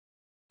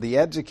The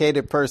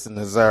educated person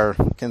is our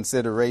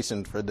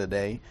consideration for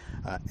today.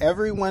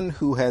 Everyone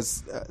who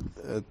has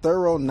a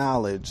thorough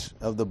knowledge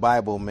of the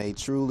Bible may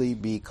truly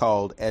be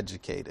called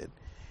educated.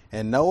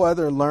 And no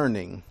other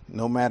learning,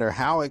 no matter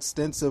how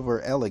extensive or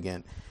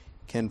elegant,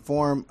 can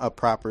form a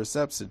proper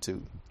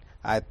substitute.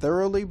 I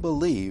thoroughly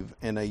believe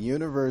in a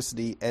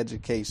university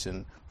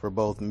education for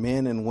both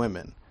men and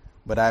women,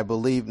 but I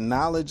believe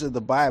knowledge of the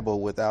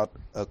Bible without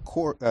a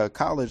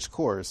college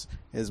course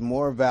is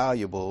more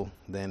valuable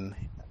than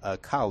a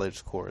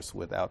college course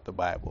without the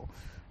Bible.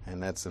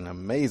 And that's an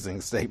amazing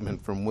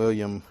statement from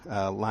William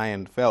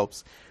Lyon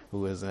Phelps,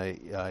 who is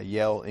a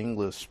Yale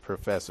English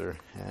professor.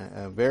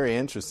 Very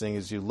interesting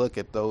as you look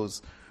at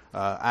those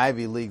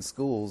Ivy League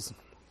schools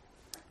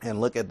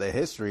and look at the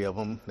history of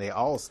them. They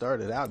all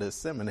started out as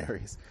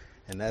seminaries.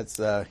 And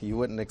that's you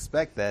wouldn't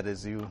expect that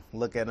as you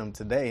look at them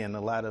today and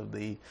a lot of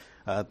the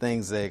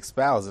things they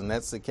espouse. And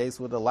that's the case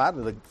with a lot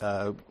of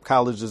the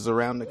colleges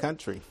around the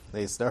country.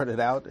 They started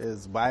out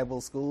as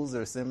Bible schools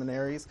or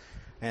seminaries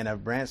and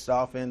have branched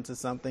off into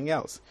something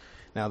else.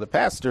 Now, the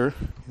pastor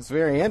is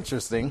very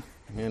interesting,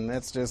 and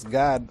that's just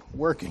God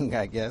working,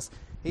 I guess.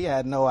 He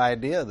had no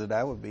idea that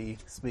I would be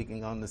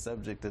speaking on the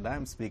subject that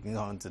I'm speaking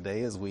on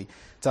today as we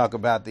talk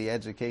about the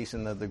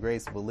education of the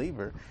grace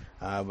believer.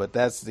 But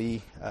that's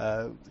the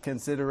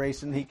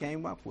consideration he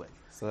came up with.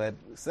 So that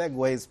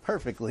segues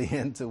perfectly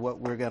into what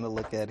we're going to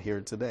look at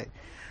here today.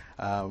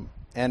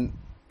 And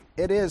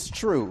it is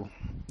true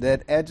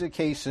that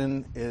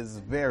education is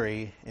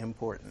very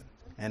important.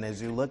 And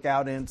as you look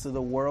out into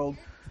the world,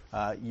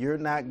 you're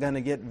not going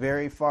to get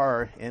very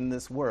far in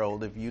this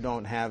world if you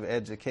don't have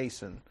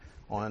education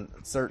on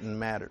certain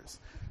matters.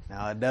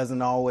 Now, it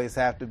doesn't always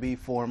have to be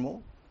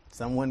formal.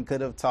 Someone could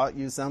have taught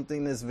you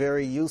something that's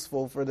very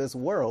useful for this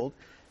world,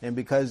 and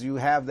because you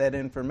have that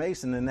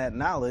information and that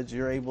knowledge,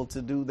 you're able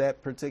to do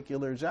that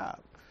particular job.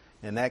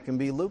 And that can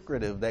be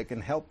lucrative. That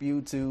can help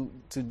you to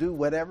do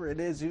whatever it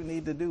is you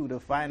need to do to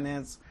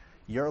finance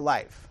your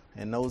life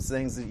and those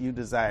things that you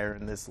desire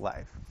in this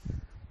life.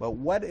 But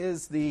what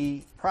is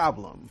the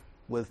problem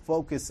with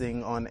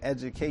focusing on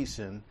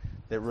education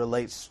that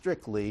relates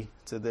strictly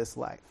to this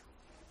life?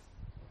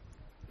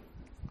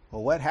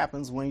 Well, what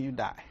happens when you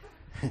die?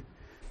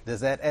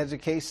 Does that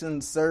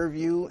education serve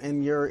you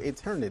in your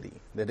eternity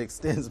that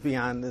extends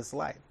beyond this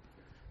life?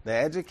 The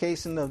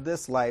education of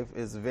this life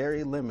is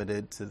very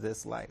limited to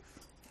this life.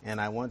 And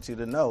I want you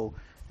to know,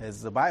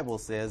 as the Bible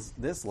says,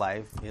 this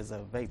life is a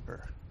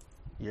vapor.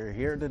 You're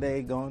here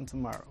today, gone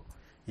tomorrow.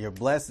 You're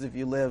blessed if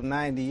you live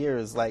 90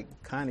 years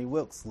like Connie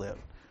Wilkes lived.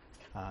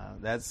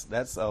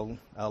 That's a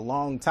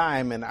long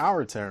time in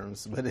our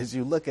terms. But as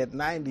you look at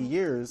 90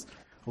 years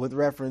with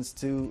reference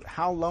to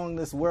how long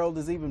this world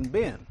has even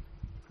been,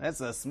 that's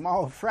a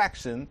small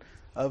fraction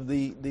of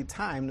the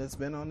time that's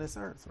been on this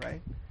earth, right?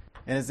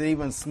 And it's an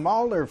even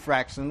smaller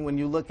fraction when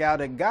you look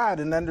out at God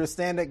and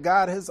understand that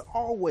God has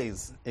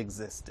always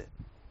existed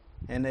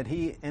and that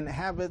he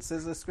inhabits,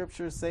 as the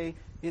scriptures say,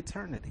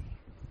 eternity.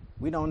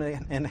 We don't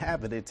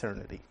inhabit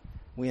eternity.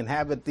 We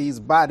inhabit these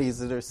bodies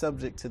that are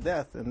subject to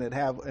death and that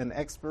have an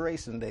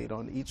expiration date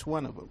on each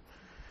one of them.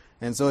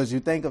 And so as you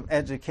think of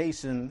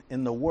education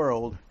in the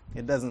world,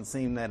 it doesn't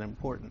seem that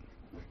important.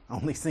 It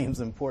only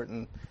seems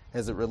important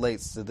as it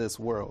relates to this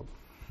world.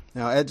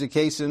 Now,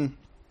 education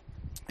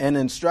and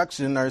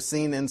instruction are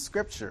seen in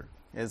Scripture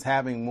as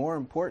having more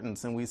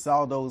importance, and we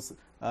saw those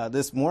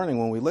this morning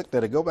when we looked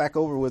at it. Go back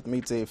over with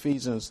me to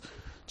Ephesians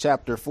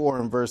chapter 4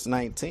 and verse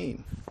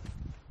 19.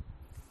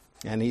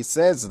 And he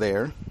says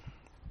there,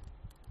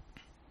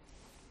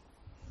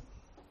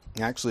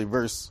 actually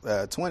verse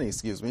 20,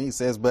 he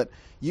says, "But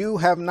you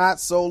have not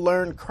so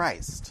learned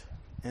Christ."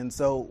 And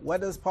so what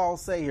does Paul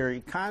say here?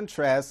 He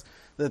contrasts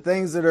the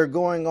things that are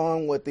going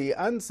on with the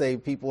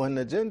unsaved people and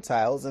the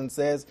Gentiles and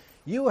says,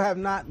 you have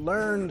not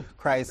learned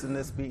Christ in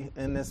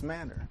this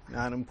manner.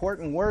 Now, an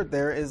important word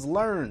there is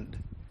learned,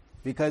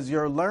 because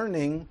your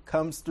learning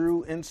comes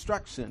through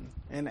instruction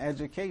and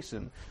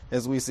education.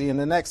 As we see in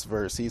the next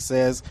verse, he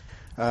says,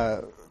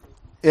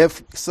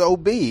 if so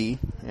be,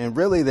 and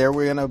really there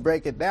we're going to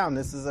break it down.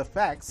 This is a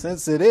fact,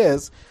 since it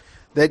is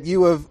that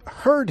you have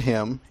heard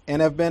him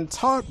and have been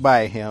taught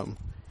by him,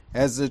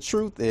 as the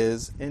truth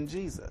is in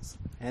Jesus.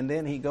 And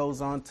then he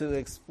goes on to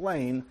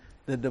explain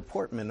the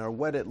deportment, or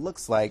what it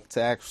looks like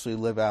to actually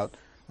live out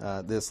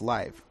this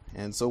life.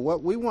 And so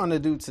what we want to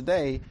do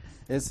today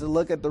is to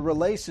look at the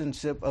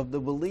relationship of the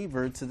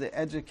believer to the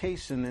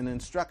education and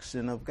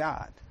instruction of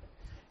God.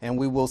 And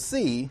we will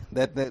see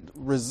that it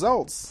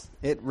results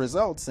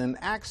in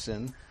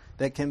action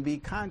that can be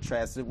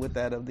contrasted with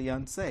that of the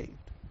unsaved.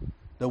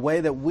 The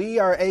way that we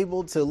are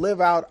able to live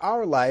out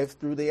our life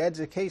through the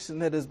education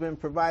that has been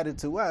provided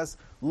to us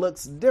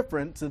looks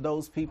different to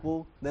those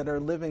people that are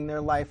living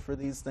their life for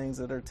these things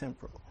that are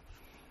temporal.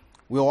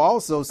 We'll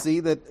also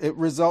see that it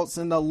results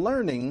in the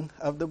learning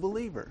of the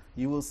believer.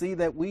 You will see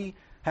that we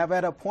have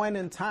at a point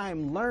in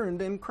time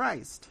learned in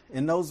Christ,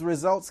 and those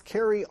results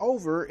carry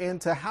over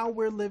into how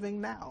we're living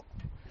now.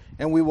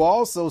 And we will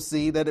also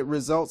see that it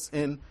results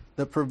in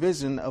the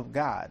provision of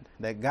God,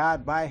 that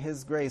God by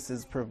his grace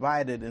has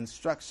provided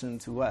instruction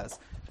to us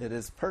that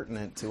is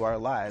pertinent to our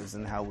lives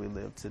and how we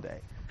live today.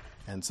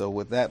 And so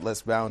with that,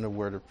 let's bow in a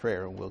word of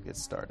prayer and we'll get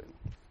started.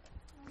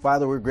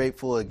 Father, we're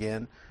grateful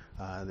again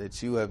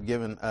that you have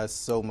given us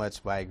so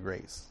much by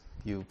grace.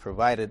 You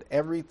provided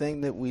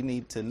everything that we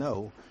need to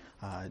know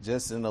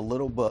just in a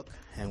little book,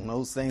 and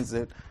those things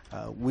that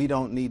we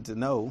don't need to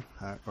know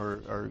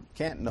or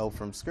can't know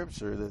from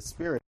Scripture, the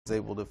Spirit is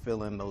able to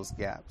fill in those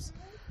gaps.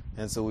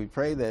 And so we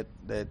pray that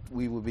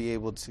we will be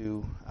able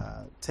to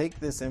take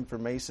this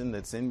information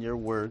that's in your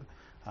word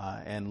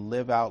and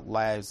live out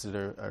lives that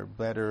are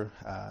better,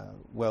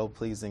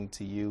 well-pleasing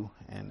to you,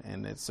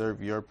 and that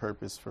serve your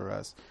purpose for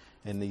us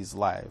in these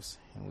lives.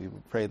 And we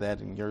would pray that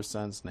in your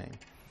Son's name.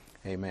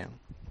 Amen.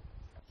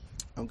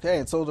 Okay,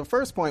 and so the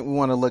first point we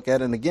want to look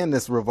at, and again,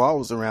 this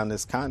revolves around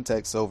this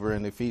context over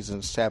in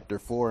Ephesians chapter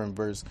 4 and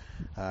verse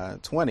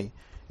 20,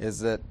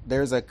 is that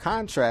there's a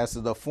contrast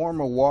of the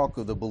former walk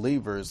of the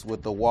believers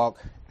with the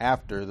walk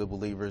after the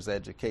believer's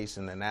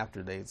education and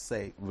after they've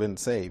been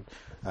saved.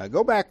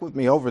 Go back with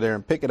me over there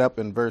and pick it up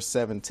in verse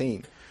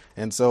 17.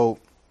 And so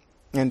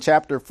in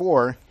chapter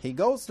 4, he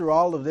goes through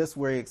all of this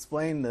where he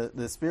explained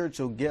the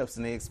spiritual gifts,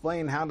 and he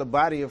explained how the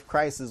body of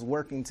Christ is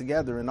working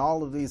together and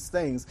all of these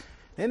things.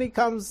 Then he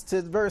comes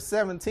to verse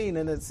 17,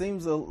 and it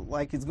seems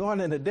like he's going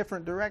in a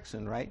different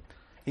direction, right?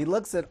 He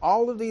looks at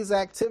all of these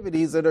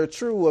activities that are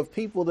true of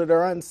people that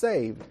are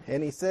unsaved,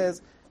 and he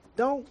says,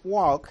 don't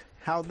walk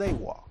how they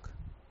walk,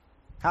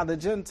 how the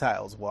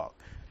Gentiles walk.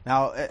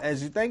 Now,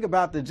 as you think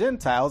about the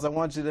Gentiles, I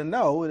want you to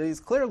know that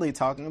he's clearly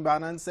talking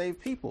about unsaved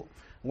people.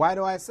 Why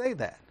do I say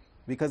that?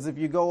 Because if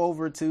you go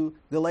over to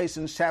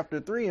Galatians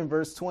chapter 3 and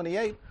verse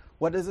 28,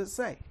 what does it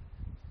say?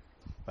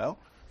 Well,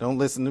 don't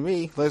listen to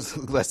me.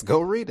 Let's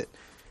go read it.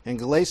 In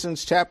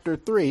Galatians chapter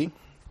 3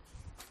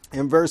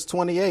 and verse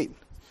 28,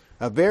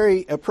 a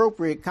very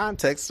appropriate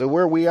context to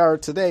where we are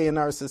today in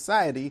our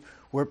society,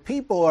 where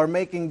people are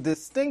making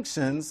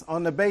distinctions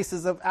on the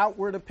basis of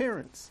outward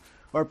appearance,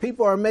 or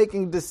people are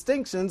making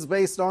distinctions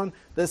based on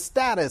the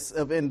status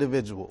of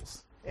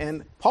individuals.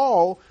 And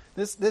Paul,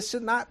 this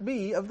should not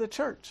be of the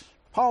church.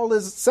 Paul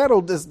has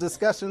settled this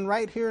discussion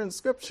right here in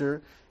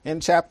Scripture in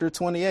chapter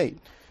 28.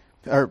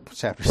 Or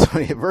chapter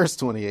 20, verse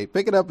 28.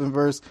 Pick it up in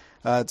verse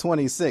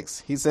 26.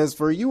 He says,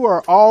 for you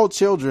are all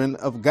children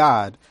of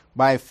God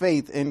by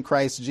faith in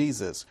Christ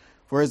Jesus.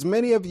 For as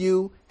many of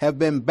you have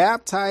been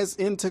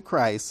baptized into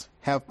Christ,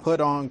 have put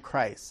on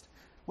Christ.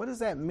 What does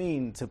that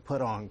mean, to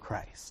put on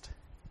Christ?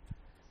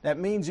 That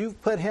means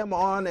you've put him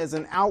on as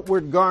an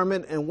outward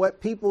garment, and what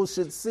people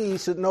should see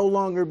should no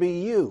longer be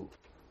you.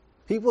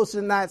 People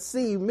should not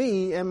see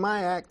me and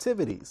my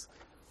activities.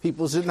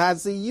 People should not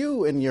see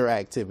you and your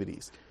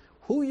activities.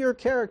 Who you're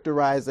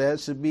characterized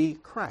as should be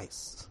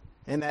Christ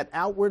and that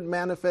outward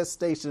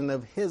manifestation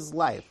of his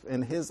life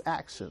and his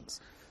actions.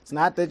 It's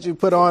not that you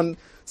put on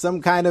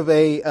some kind of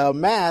a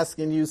mask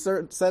and you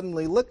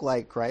suddenly look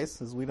like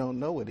Christ, as we don't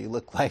know what he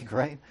looked like,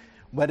 right?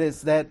 But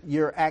it's that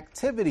your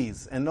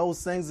activities and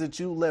those things that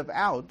you live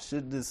out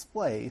should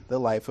display the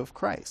life of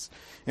Christ.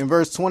 In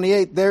verse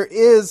 28, there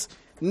is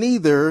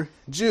neither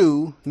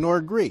Jew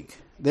nor Greek.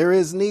 There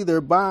is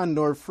neither bond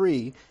nor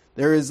free.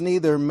 There is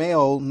neither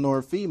male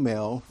nor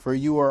female, for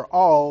you are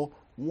all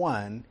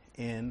one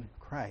in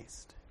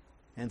Christ.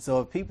 And so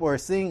if people are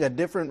seeing a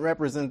different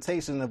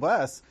representation of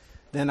us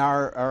than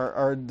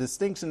our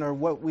distinction or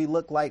what we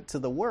look like to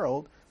the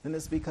world, then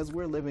it's because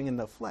we're living in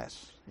the flesh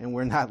and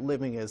we're not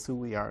living as who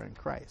we are in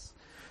Christ.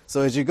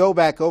 So as you go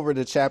back over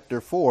to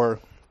chapter 4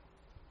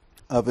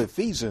 of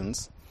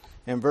Ephesians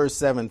in verse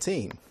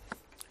 17,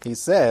 he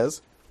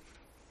says,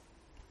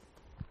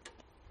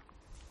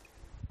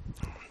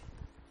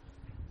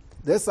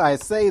 this I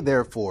say,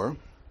 therefore,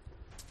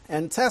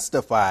 and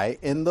testify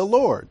in the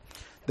Lord,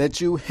 that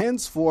you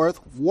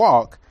henceforth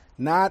walk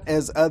not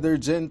as other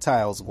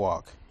Gentiles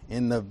walk,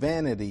 in the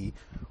vanity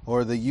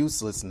or the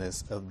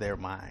uselessness of their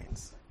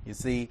minds. You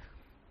see,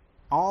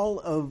 all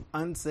of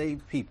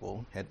unsaved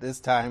people at this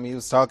time, he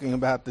was talking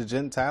about the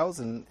Gentiles,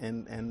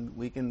 and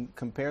we can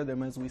compare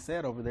them, as we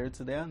said over there,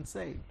 to the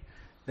unsaved.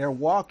 They're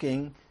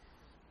walking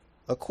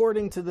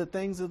according to the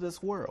things of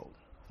this world.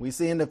 We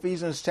see in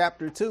Ephesians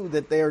chapter 2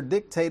 that they are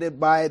dictated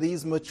by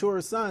these mature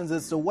sons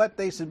as to what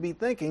they should be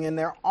thinking, and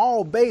they're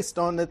all based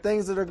on the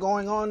things that are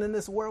going on in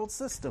this world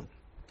system,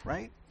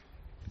 right?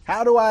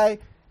 How do I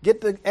get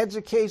the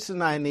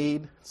education I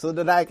need so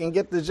that I can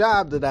get the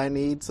job that I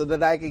need, so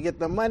that I can get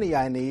the money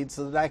I need,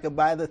 so that I can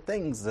buy the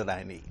things that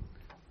I need?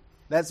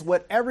 That's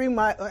what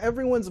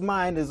everyone's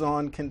mind is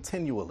on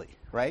continually,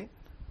 right?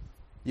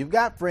 You've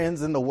got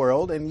friends in the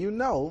world, and you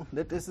know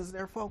that this is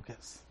their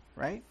focus,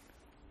 right?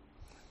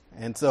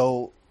 And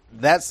so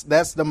that's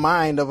the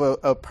mind of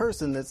a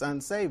person that's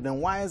unsaved.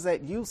 And why is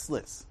that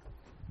useless?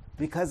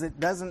 Because it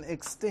doesn't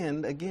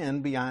extend, again,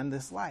 beyond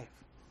this life.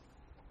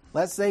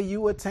 Let's say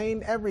you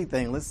attain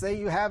everything. Let's say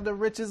you have the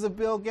riches of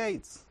Bill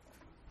Gates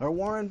or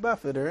Warren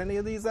Buffett or any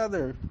of these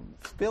other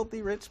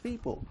filthy rich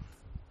people.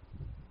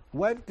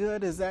 What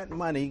good is that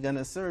money going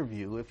to serve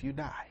you if you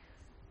die?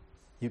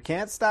 You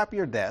can't stop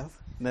your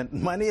death.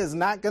 Money is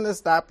not going to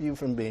stop you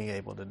from being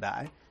able to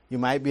die. You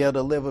might be able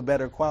to live a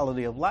better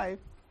quality of life,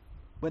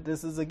 but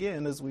this is,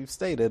 again, as we've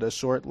stated, a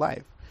short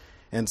life.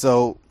 And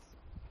so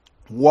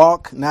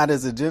walk not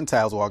as the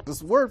Gentiles walk.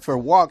 This word for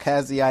walk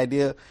has the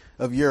idea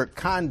of your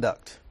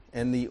conduct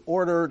and the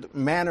ordered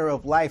manner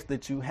of life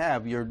that you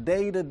have, your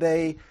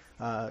day-to-day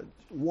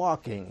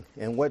walking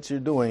and what you're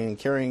doing and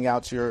carrying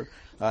out your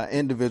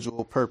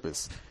individual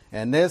purpose.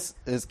 And this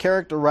is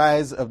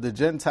characterized of the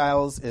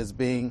Gentiles as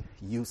being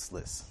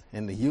useless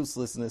and the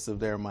uselessness of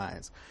their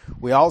minds.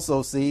 We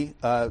also see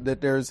that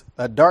there's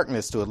a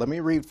darkness to it. Let me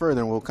read further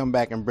and we'll come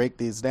back and break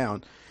these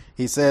down.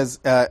 He says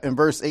in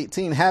verse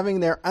 18, having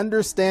their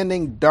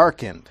understanding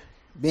darkened,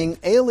 being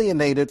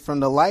alienated from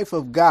the life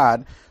of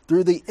God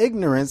through the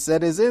ignorance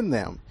that is in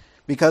them,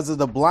 because of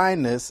the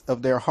blindness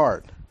of their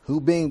heart,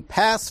 who being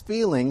past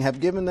feeling have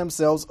given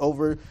themselves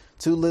over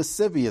to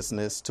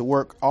lasciviousness, to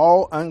work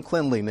all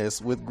uncleanliness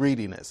with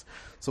greediness.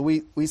 So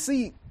we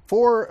see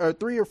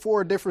three or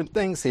four different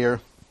things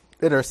here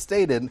that are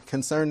stated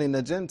concerning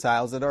the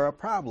Gentiles that are a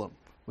problem.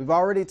 We've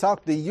already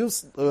talked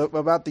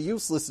about the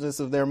uselessness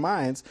of their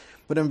minds,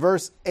 but in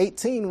verse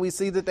 18 we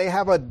see that they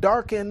have a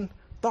darkened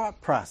thought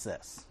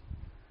process.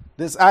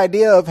 This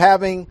idea of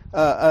having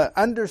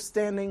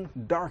understanding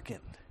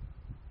darkened.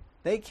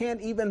 They can't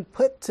even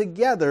put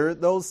together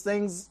those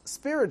things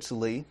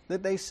spiritually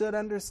that they should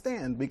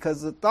understand,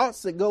 because the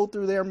thoughts that go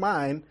through their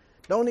mind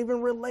don't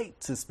even relate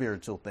to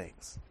spiritual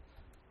things.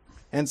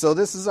 And so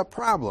this is a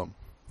problem.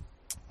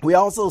 We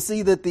also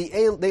see that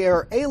they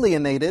are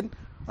alienated,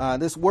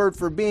 this word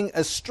for being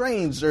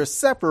estranged or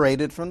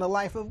separated from the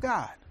life of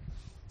God.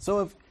 So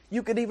if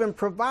you could even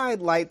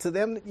provide light to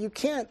them, you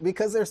can't,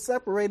 because they're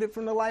separated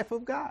from the life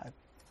of God.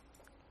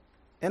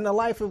 And the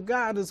life of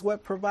God is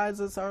what provides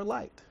us our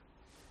light.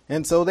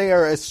 And so they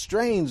are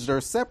estranged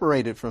or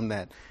separated from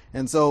that.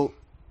 And so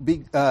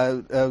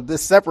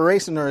this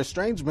separation or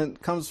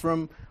estrangement comes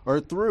from or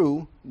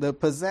through the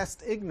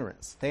possessed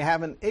ignorance. They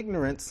have an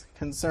ignorance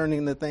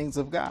concerning the things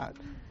of God.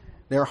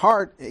 Their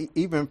heart,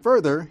 even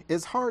further,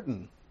 is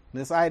hardened.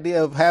 This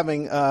idea of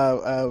having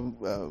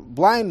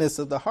blindness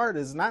of the heart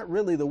is not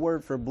really the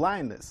word for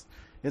blindness.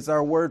 It's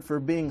our word for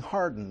being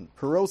hardened,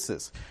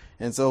 porosis.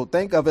 And so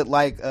think of it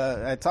like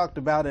I talked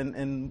about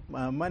in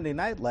Monday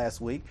night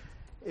last week.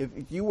 If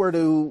you were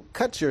to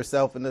cut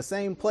yourself in the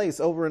same place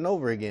over and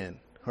over again,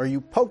 or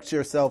you poked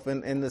yourself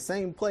in the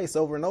same place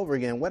over and over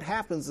again, what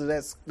happens to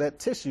that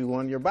tissue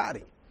on your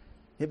body?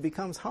 It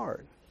becomes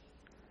hard.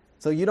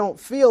 So you don't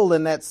feel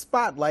in that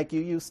spot like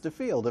you used to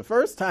feel. The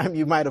first time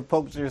you might have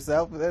poked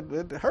yourself,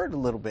 it hurt a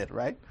little bit,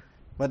 right?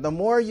 But the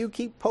more you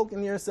keep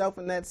poking yourself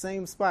in that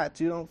same spot,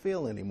 you don't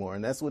feel anymore.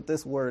 And that's what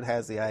this word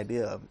has the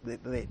idea of.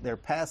 They're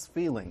past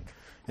feeling.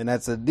 And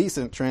that's a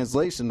decent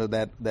translation of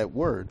that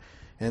word.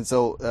 And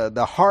so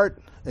the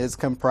heart is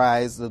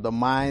comprised of the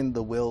mind,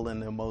 the will,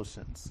 and the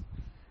emotions.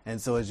 And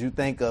so as you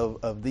think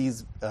of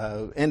these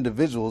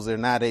individuals, they're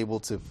not able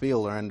to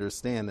feel or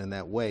understand in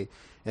that way.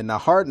 And the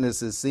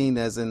hardness is seen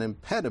as an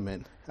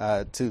impediment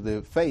to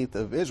the faith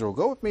of Israel.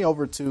 Go with me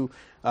over to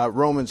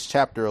Romans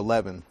chapter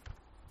 11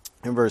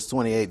 and verse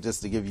 28,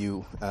 just to give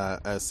you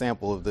a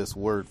sample of this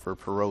word for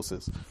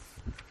porosis.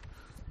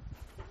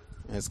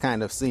 It's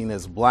kind of seen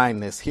as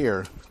blindness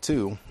here,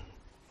 too.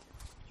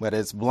 But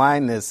it's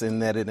blindness in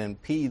that it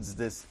impedes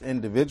this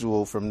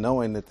individual from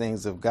knowing the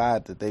things of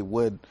God that they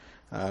would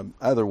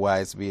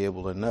otherwise be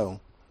able to know.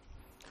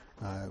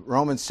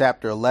 Romans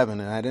chapter 11,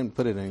 and I didn't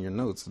put it in your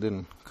notes, it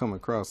didn't come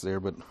across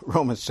there, but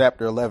Romans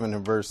chapter 11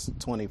 and verse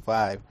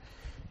 25.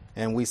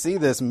 And we see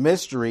this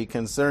mystery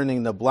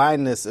concerning the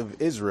blindness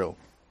of Israel.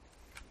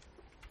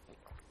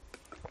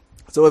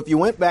 So if you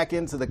went back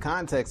into the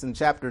context in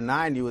chapter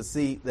 9, you would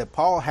see that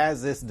Paul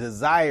has this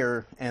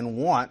desire and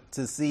want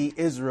to see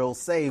Israel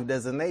saved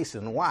as a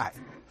nation. Why?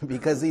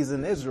 Because he's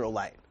an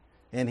Israelite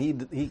and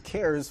he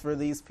cares for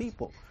these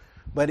people.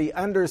 But he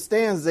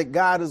understands that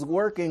God is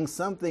working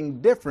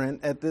something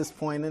different at this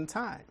point in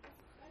time.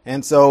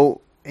 And so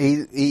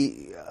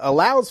he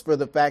allows for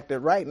the fact that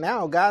right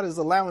now God is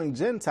allowing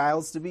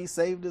Gentiles to be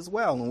saved as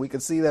well. And we can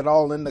see that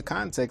all in the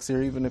context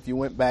here, even if you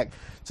went back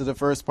to the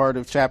first part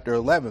of chapter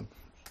 11.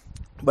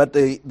 But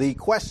the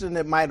question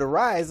that might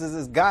arise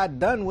is God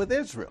done with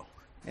Israel?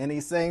 And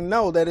he's saying,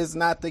 no, that is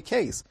not the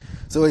case.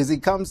 So as he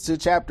comes to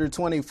chapter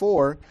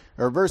 24,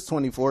 or verse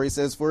 24, he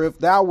says, for if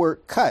thou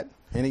wert cut,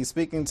 and he's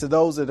speaking to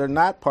those that are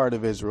not part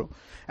of Israel,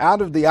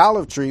 out of the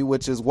olive tree,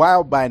 which is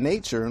wild by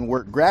nature, and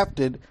wert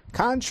grafted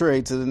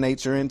contrary to the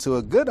nature into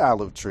a good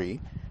olive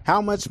tree,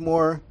 how much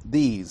more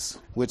these,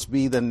 which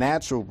be the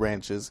natural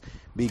branches,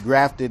 be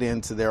grafted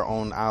into their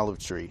own olive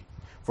tree?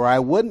 For I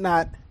would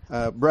not,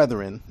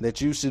 brethren,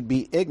 that you should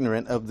be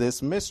ignorant of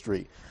this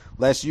mystery,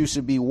 lest you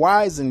should be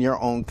wise in your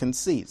own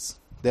conceits,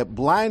 that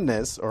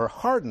blindness or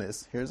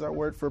hardness, here's our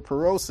word for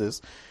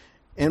porosis,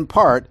 in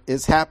part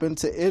is happened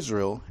to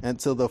Israel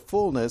until the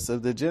fullness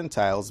of the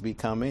Gentiles be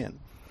come in.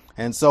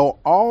 And so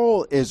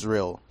all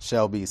Israel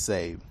shall be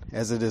saved.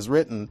 As it is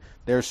written,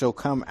 there shall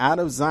come out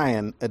of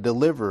Zion a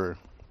deliverer,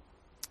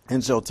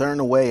 and shall turn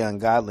away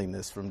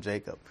ungodliness from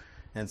Jacob.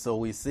 And so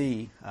we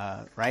see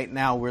right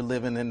now we're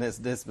living in this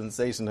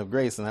dispensation of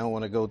grace, and I don't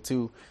want to go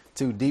too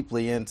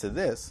deeply into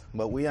this,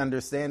 but we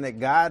understand that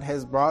God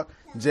has brought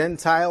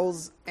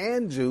Gentiles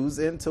and Jews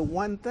into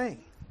one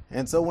thing.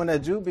 And so when a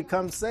Jew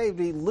becomes saved,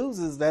 he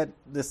loses that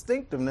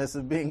distinctiveness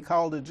of being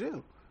called a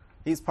Jew.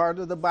 He's part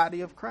of the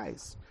body of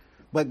Christ.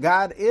 But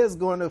God is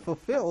going to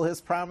fulfill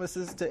his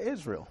promises to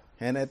Israel.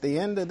 And at the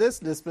end of this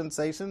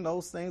dispensation,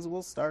 those things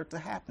will start to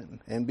happen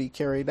and be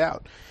carried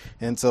out.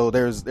 And so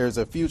there's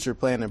a future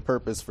plan and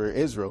purpose for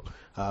Israel.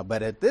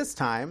 But at this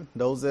time,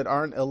 those that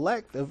aren't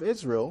elect of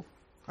Israel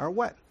are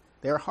what?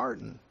 They're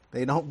hardened.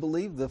 They don't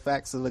believe the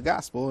facts of the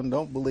gospel and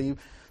don't believe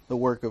the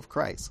work of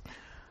Christ.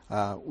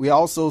 We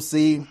also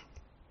see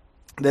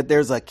that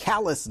there's a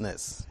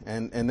callousness,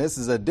 and this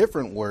is a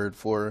different word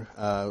for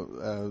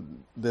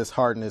this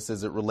hardness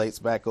as it relates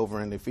back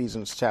over in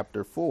Ephesians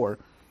chapter 4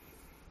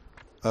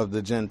 of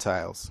the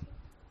Gentiles.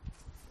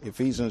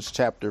 Ephesians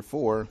chapter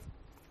 4,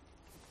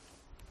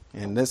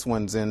 and this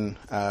one's in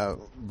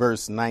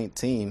verse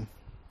 19.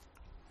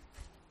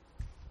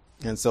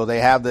 And so they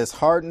have this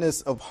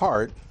hardness of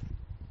heart,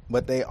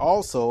 but they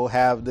also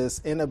have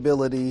this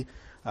inability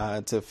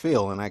to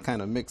feel, and I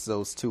kind of mix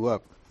those two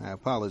up. I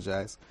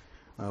apologize.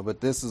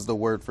 But this is the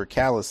word for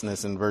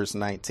callousness in verse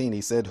 19.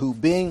 He said, who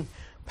being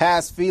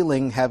past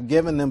feeling have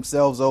given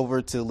themselves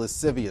over to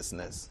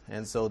lasciviousness.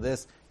 And so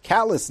this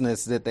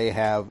callousness that they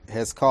have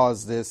has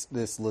caused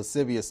this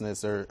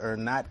lasciviousness or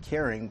not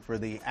caring for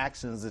the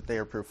actions that they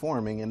are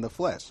performing in the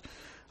flesh.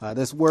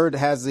 This word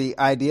has the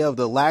idea of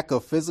the lack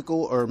of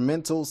physical or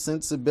mental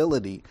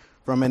sensibility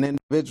from an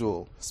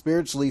individual.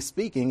 Spiritually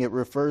speaking, it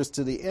refers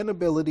to the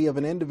inability of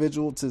an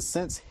individual to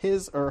sense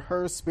his or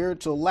her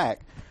spiritual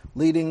lack,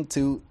 leading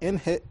to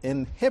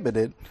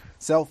inhibited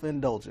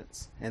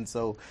self-indulgence. And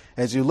so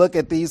as you look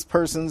at these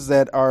persons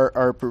that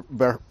are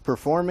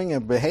performing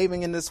and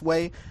behaving in this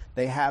way,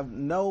 they have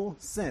no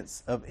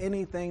sense of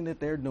anything that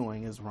they're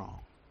doing is wrong.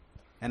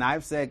 And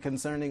I've said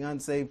concerning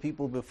unsaved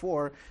people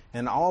before,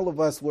 and all of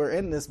us were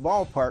in this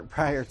ballpark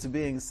prior to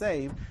being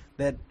saved,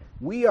 that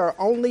we are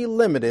only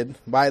limited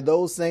by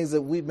those things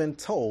that we've been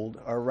told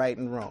are right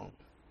and wrong,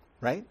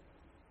 right?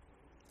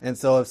 And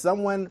so if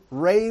someone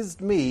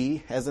raised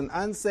me as an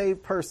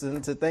unsaved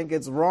person to think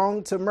it's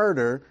wrong to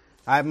murder,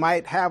 I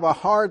might have a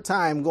hard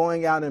time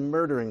going out and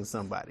murdering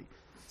somebody.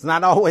 It's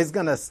not always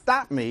going to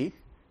stop me,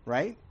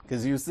 right?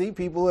 Because you see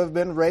people who have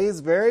been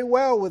raised very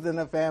well within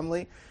a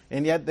family,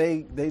 and yet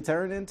they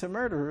turn into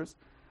murderers.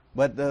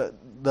 But the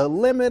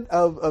limit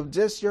of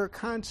just your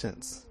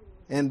conscience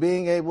and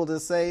being able to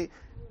say,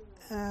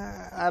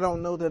 I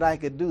don't know that I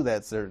could do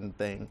that certain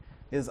thing,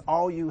 is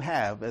all you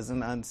have as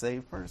an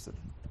unsaved person.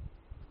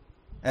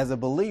 As a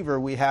believer,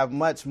 we have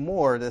much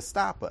more to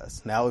stop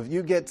us. Now, if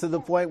you get to the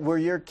point where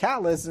you're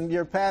callous and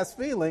you're past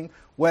feeling,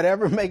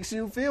 whatever makes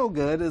you feel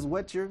good is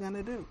what you're going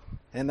to do.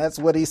 And that's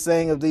what he's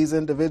saying of these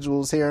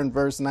individuals here in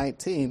verse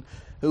 19,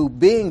 who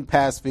being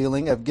past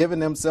feeling have given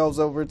themselves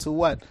over to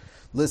what?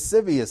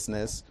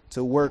 Lasciviousness,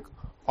 to work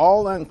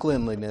all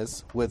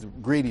uncleanliness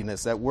with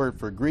greediness. That word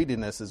for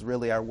greediness is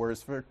really our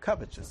words for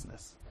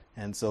covetousness.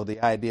 And so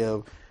the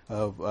idea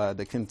of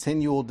the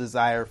continual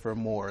desire for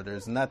more.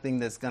 There's nothing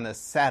that's going to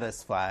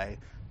satisfy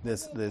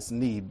this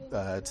need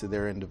to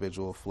their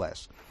individual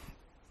flesh.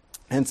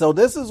 And so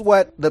this is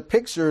what the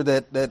picture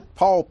that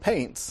Paul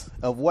paints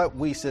of what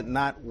we should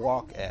not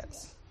walk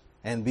as.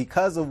 And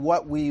because of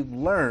what we've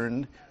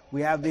learned,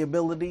 we have the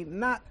ability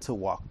not to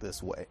walk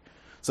this way.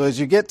 So as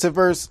you get to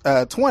verse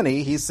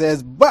 20, he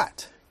says,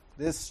 but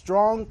this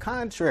strong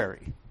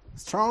contrast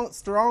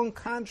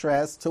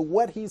to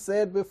what he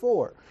said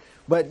before.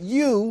 But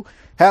you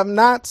have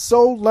not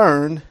so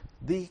learned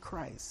the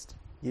Christ.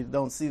 You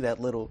don't see that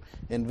little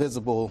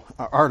invisible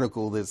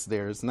article that's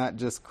there. It's not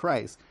just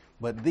Christ,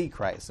 but the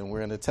Christ. And we're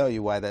going to tell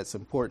you why that's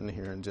important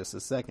here in just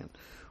a second.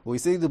 We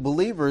see the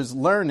believer's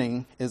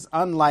learning is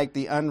unlike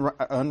the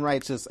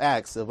unrighteous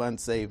acts of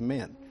unsaved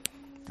men.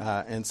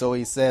 And so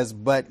he says,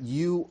 but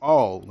you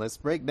all, let's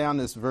break down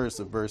this verse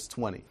of verse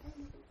 20.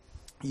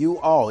 You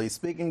all, he's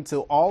speaking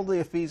to all the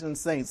Ephesian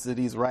saints that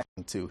he's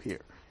writing to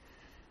here.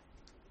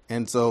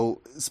 And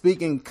so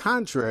speaking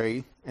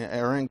contrary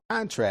or in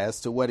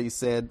contrast to what he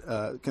said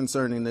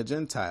concerning the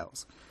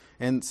Gentiles.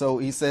 And so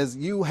he says,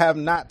 you have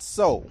not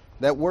so.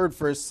 That word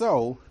for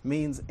so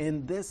means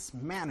in this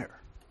manner.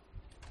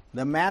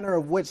 The manner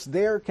of which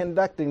they're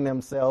conducting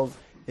themselves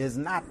is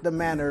not the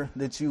manner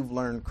that you've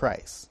learned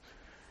Christ.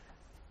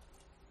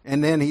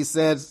 And then he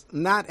says,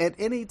 not at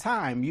any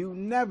time. You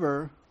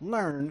never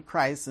learned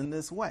Christ in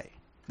this way.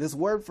 This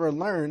word for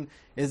learn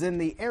is in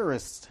the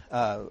aorist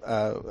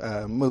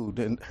mood.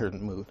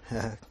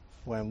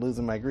 Well, I'm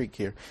losing my Greek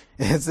here.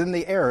 It's in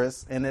the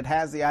aorist, and it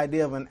has the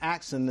idea of an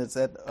action that's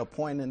at a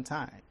point in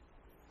time.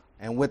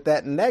 And with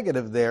that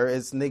negative there,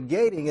 it's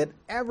negating it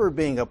ever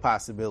being a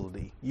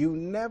possibility. You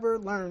never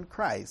learned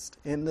Christ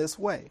in this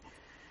way.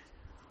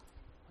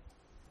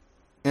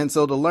 And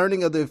so the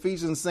learning of the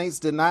Ephesian saints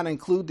did not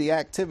include the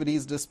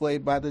activities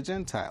displayed by the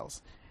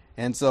Gentiles.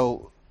 And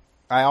so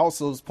I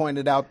also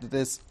pointed out that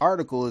this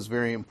article is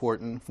very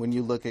important when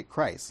you look at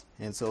Christ.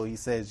 And so he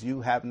says,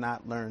 you have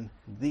not learned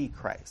the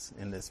Christ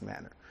in this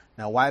manner.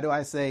 Now, why do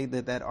I say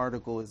that that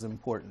article is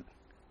important?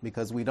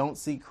 Because we don't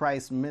see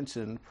Christ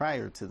mentioned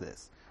prior to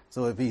this.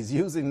 So if he's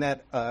using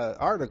that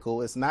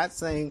article, it's not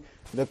saying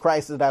the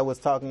Christ that I was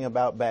talking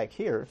about back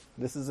here.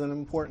 This is an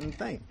important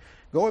thing.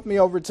 Go with me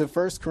over to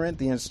 1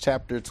 Corinthians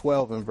chapter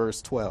 12 and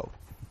verse 12,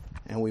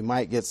 and we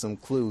might get some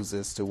clues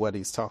as to what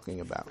he's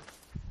talking about.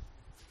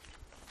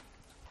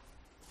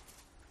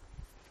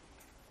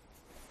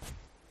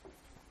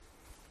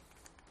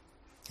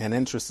 And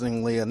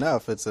interestingly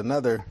enough, it's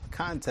another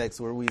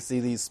context where we see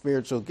these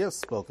spiritual gifts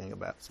spoken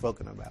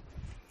about.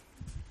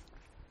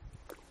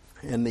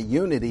 And the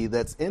unity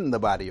that's in the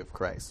body of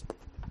Christ.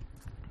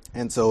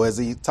 And so as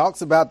he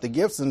talks about the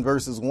gifts in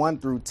verses 1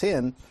 through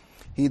 10,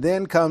 he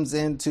then comes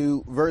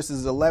into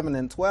verses 11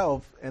 and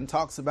 12 and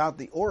talks about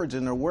the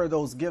origin or where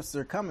those gifts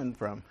are coming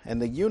from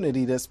and the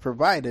unity that's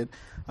provided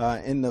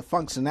in the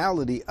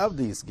functionality of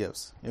these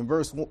gifts. In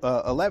verse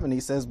 11,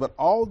 he says, but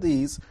all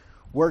these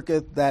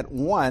worketh that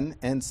one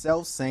and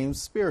self same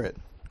Spirit,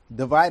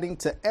 dividing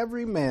to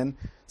every man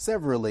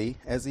severally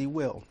as he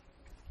will.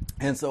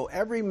 And so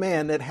every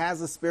man that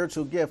has a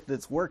spiritual gift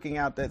that's working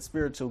out that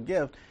spiritual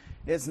gift,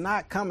 it's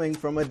not coming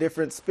from a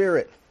different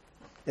spirit.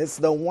 It's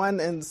the one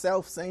and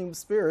self same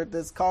Spirit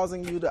that's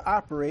causing you to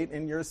operate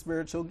in your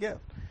spiritual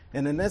gift.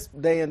 And in this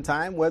day and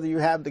time, whether you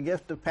have the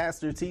gift of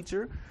pastor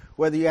teacher,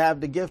 whether you have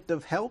the gift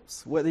of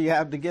helps, whether you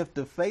have the gift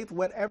of faith,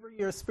 whatever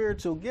your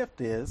spiritual gift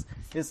is,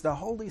 it's the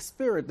Holy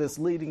Spirit that's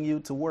leading you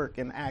to work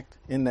and act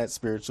in that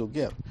spiritual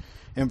gift.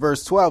 In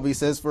verse 12, he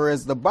says, for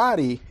as the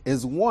body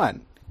is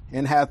one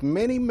and hath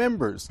many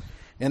members,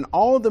 and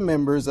all the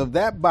members of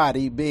that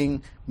body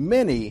being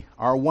many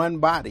are one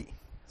body.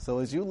 So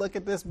as you look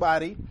at this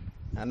body,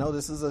 I know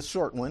this is a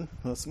short one,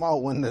 a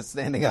small one that's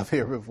standing up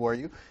here before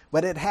you,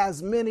 but it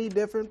has many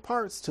different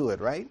parts to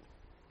it, right?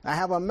 I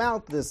have a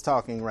mouth that's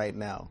talking right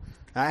now.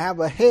 I have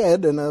a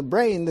head and a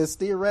brain that's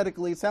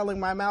theoretically telling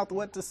my mouth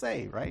what to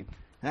say, right?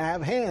 I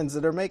have hands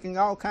that are making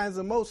all kinds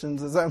of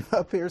motions as I'm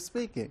up here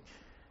speaking.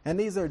 And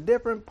these are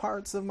different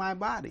parts of my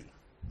body.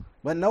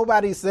 But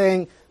nobody's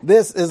saying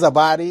this is a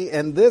body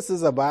and this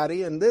is a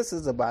body and this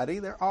is a body.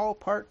 They're all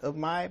part of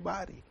my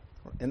body.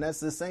 And that's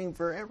the same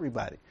for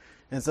everybody.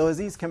 And so as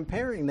he's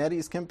comparing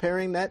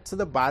that to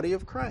the body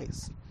of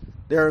Christ.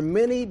 There are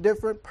many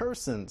different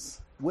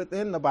persons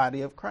within the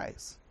body of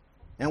Christ.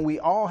 And we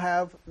all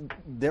have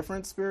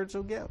different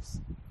spiritual gifts.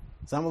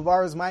 Some of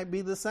ours might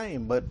be the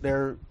same, but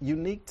they're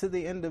unique to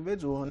the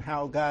individual and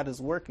how God is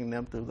working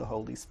them through the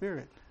Holy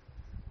Spirit.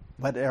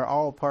 But they're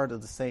all part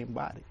of the same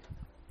body.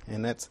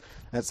 And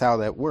that's how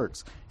that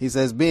works. He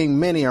says, being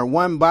many are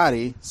one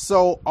body,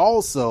 so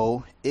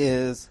also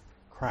is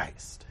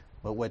Christ.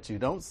 But what you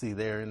don't see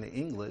there in the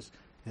English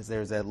is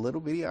there's that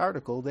little bitty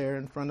article there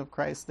in front of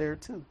Christ there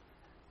too.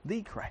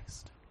 The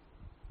Christ.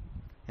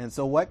 And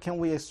so what can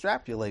we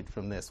extrapolate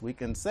from this? We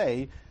can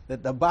say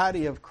that the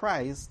body of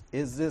Christ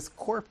is this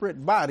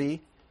corporate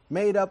body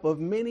made up of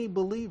many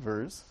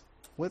believers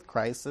with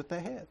Christ at the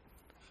head.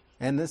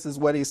 And this is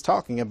what he's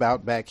talking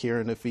about back here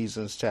in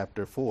Ephesians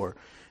chapter 4.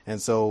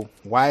 And so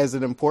why is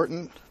it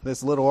important,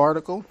 this little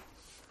article?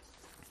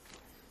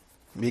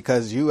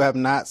 Because you have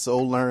not so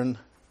learned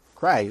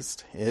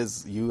Christ,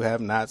 is you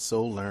have not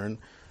so learned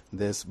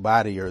this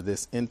body or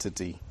this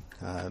entity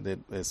that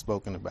is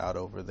spoken about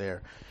over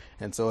there.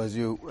 And so as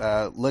you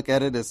look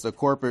at it, it's the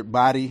corporate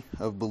body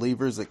of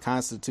believers that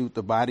constitute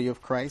the body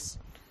of Christ.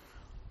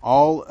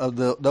 All of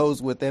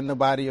those within the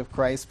body of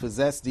Christ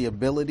possess the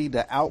ability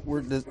to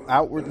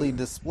outwardly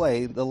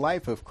display the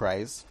life of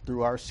Christ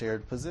through our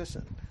shared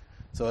position.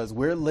 So as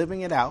we're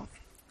living it out,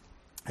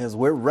 as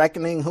we're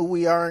reckoning who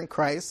we are in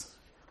Christ,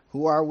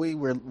 who are we?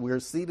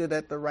 We're seated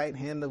at the right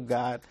hand of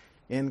God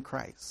in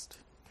Christ.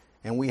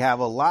 And we have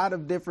a lot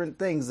of different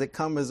things that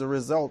come as a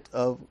result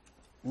of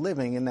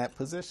living in that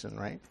position,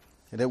 right?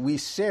 That we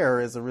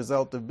share as a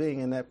result of being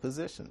in that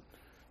position.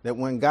 That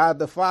when God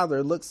the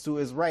Father looks to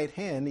his right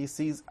hand, he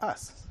sees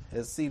us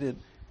as seated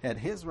at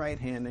his right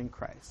hand in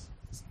Christ.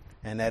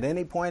 And at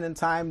any point in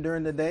time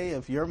during the day,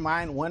 if your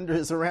mind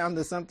wanders around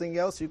to something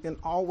else, you can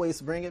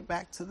always bring it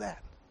back to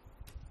that.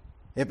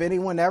 If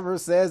anyone ever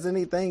says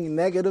anything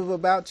negative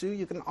about you,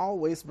 you can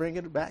always bring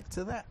it back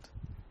to that.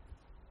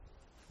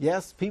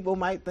 Yes, people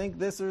might think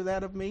this or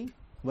that of me,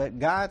 but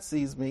God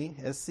sees me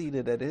as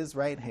seated at his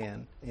right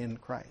hand in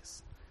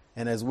Christ.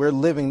 And as we're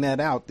living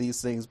that out,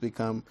 these things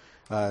become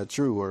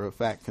true or a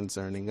fact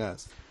concerning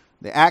us.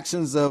 The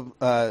actions of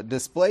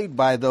displayed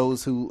by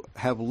those who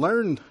have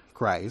learned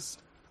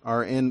Christ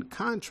are in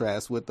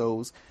contrast with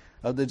those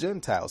of the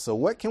Gentiles. So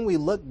what can we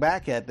look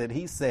back at that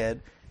he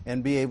said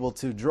and be able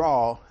to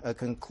draw a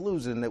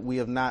conclusion that we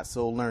have not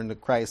so learned the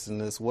Christ in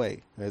this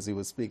way, as he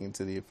was speaking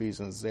to the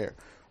Ephesians there?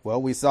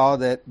 Well, we saw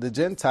that the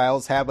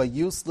Gentiles have a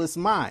useless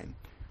mind,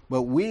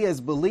 but we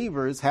as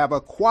believers have a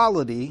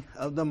quality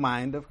of the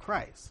mind of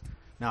Christ.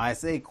 Now, I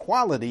say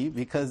quality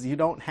because you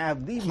don't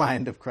have the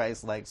mind of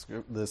Christ like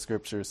the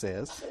scripture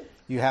says.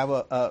 you have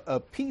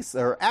a piece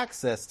or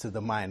access to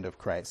the mind of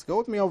Christ. Go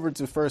with me over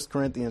to 1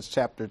 Corinthians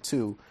chapter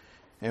 2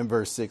 and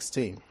verse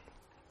 16.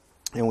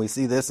 And we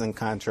see this in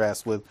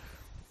contrast with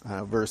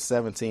verse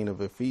 17 of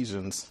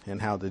Ephesians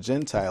and how the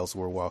Gentiles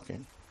were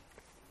walking.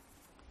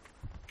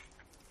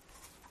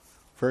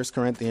 1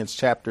 Corinthians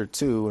chapter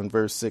 2 and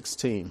verse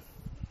 16.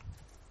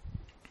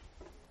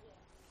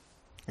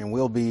 And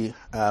we'll be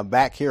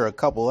back here a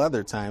couple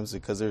other times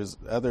because there's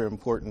other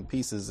important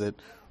pieces that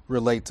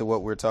relate to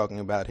what we're talking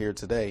about here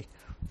today.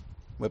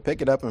 But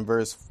pick it up in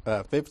verse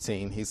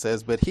 15. He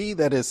says, "But he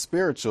that is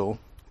spiritual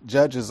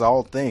judges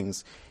all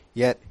things,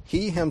 yet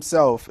he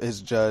himself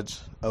is judge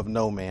of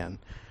no man.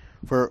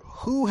 For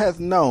who hath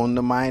known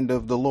the mind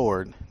of the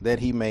Lord, that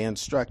he may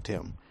instruct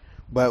him?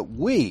 But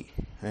we,"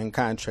 in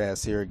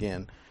contrast here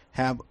again,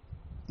 "have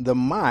the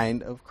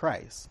mind of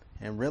Christ."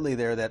 And really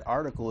there, that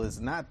article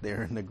is not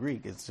there in the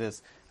Greek. It's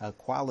just a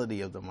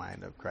quality of the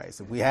mind of Christ.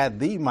 If we had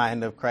the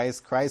mind of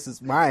Christ,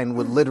 Christ's mind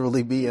would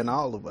literally be in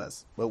all of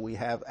us. But we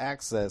have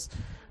access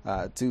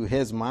to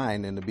his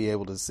mind and to be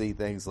able to see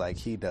things like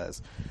he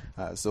does.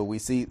 So we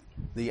see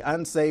the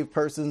unsaved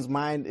person's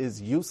mind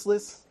is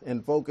useless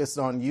and focused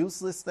on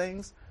useless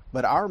things.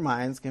 But our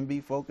minds can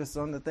be focused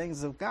on the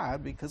things of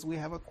God because we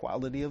have a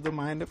quality of the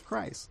mind of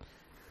Christ.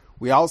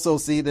 We also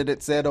see that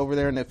it said over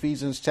there in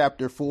Ephesians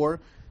chapter 4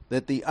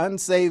 that the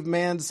unsaved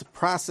man's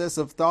process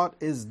of thought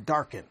is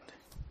darkened.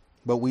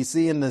 But we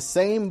see in the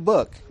same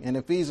book, in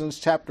Ephesians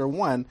chapter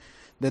 1,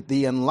 that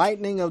the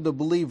enlightening of the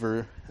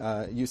believer,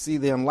 you see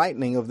the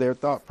enlightening of their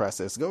thought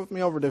process. Go with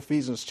me over to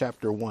Ephesians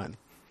chapter 1.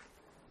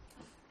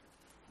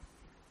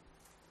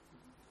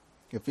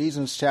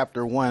 Ephesians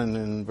chapter 1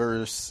 and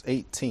verse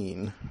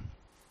 18.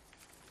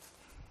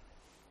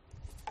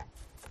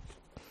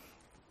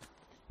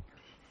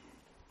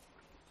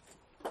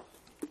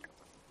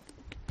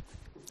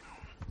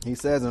 He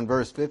says in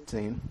verse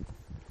 15,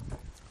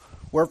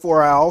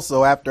 "Wherefore I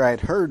also, after I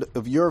had heard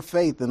of your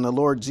faith in the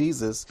Lord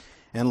Jesus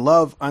and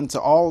love unto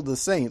all the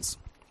saints,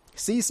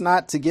 cease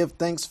not to give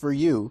thanks for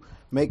you,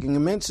 making a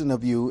mention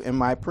of you in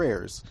my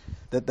prayers,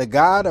 that the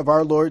God of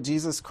our Lord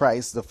Jesus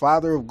Christ, the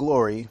Father of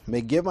glory,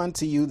 may give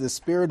unto you the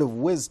spirit of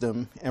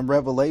wisdom and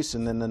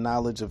revelation in the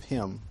knowledge of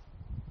him,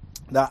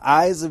 the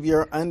eyes of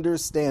your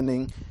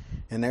understanding,"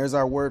 and there's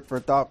our word for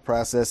thought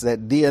process,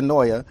 that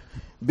dianoia,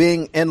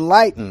 "being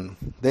enlightened,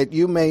 that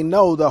you may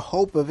know the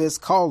hope of his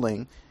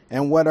calling,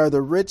 and what are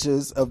the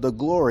riches of the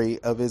glory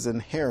of his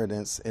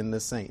inheritance in the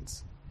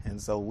saints."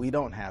 And so we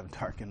don't have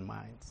darkened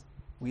minds.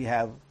 We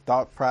have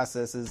thought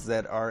processes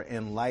that are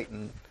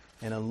enlightened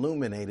and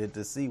illuminated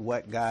to see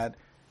what God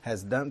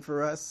has done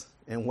for us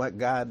and what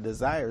God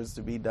desires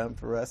to be done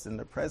for us in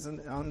the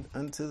present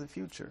unto the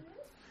future.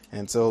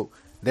 And so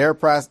their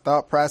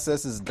thought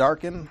process is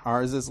darkened,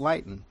 ours is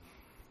lightened.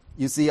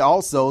 You see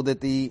also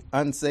that the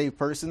unsaved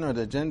person or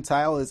the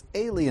Gentile is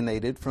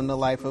alienated from the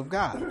life of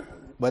God,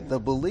 but the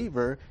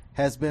believer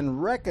has been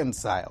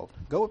reconciled.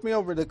 Go with me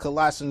over to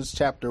Colossians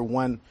chapter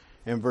 1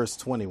 and verse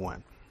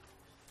 21.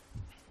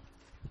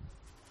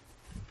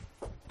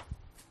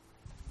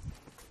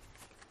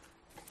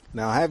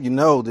 Now, have you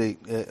know the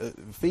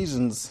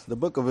Ephesians, the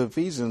book of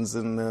Ephesians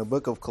and the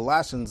book of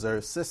Colossians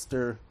are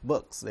sister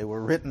books. They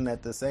were written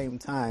at the same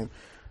time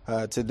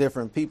to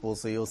different people.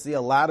 So you'll see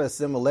a lot of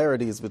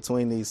similarities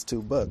between these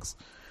two books.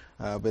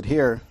 But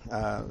here,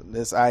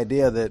 this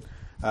idea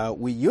that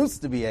we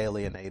used to be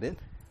alienated,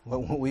 but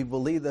when we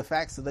believe the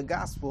facts of the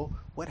gospel,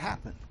 what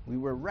happened? We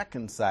were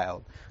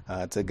reconciled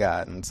to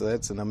God. And so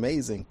that's an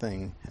amazing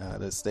thing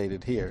that's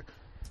stated here.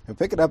 And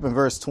pick it up in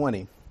verse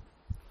 20.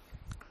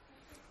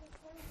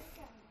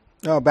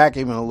 Oh, back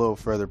even a little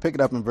further. Pick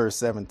it up in verse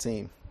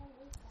 17.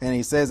 And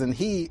he says, "And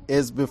he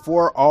is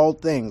before all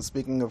things,"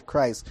 speaking of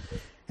Christ,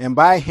 "and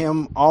by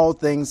him all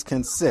things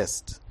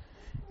consist.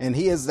 And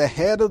he is the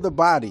head of the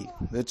body,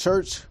 the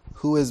church,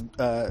 who is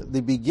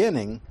the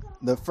beginning,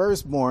 the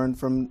firstborn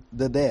from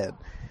the dead,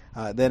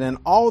 that in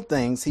all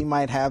things he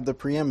might have the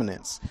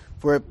preeminence.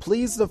 For it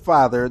pleased the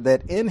Father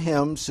that in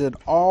him should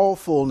all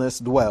fullness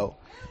dwell.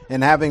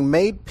 And having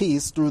made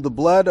peace through the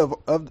blood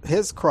of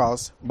his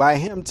cross, by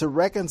him to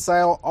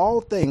reconcile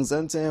all things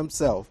unto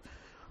himself.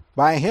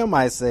 By him,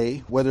 I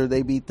say, whether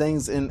they be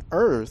things in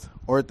earth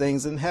or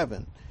things in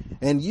heaven.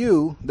 And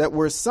you that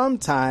were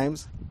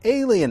sometimes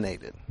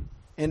alienated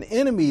and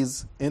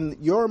enemies in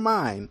your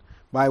mind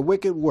by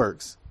wicked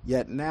works,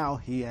 yet now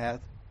he hath"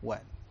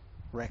 what?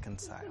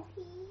 "Reconciled."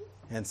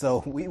 And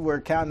so we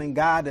were counting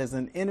God as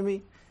an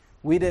enemy.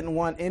 We didn't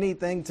want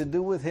anything to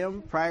do with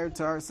him prior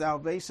to our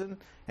salvation,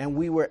 and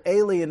we were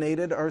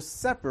alienated or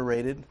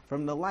separated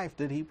from the life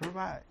that he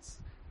provides,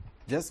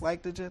 just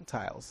like the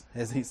Gentiles,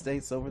 as he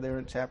states over there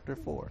in chapter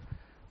 4.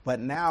 But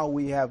now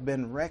we have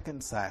been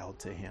reconciled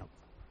to him.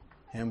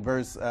 In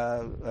verse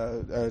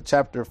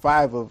chapter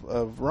 5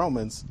 of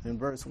Romans, in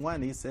verse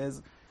 1, he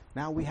says,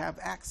 now we have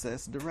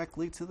access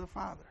directly to the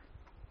Father.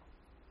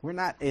 We're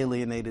not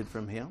alienated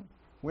from him.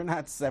 We're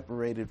not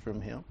separated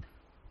from him.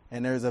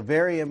 And there's a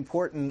very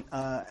important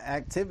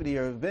activity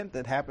or event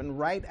that happened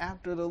right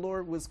after the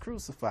Lord was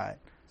crucified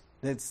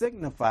that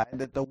signified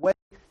that the way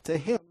to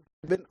him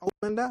had been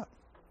opened up.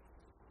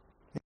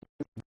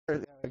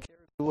 Care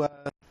to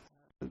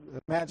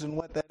imagine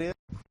what that is?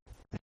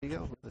 There you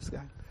go, Brother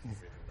Scott.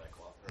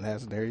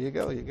 There you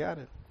go. You got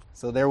it.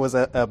 So there was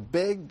a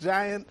big,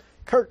 giant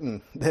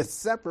curtain that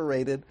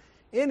separated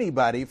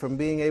anybody from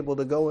being able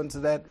to go into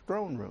that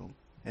throne room.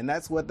 And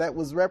that's what that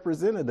was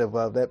representative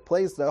of, that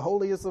place, the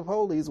holiest of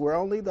holies, where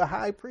only the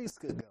high priest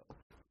could go.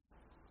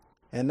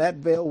 And that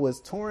veil was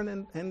torn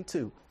in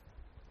two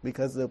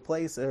because the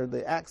place or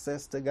the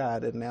access to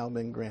God had now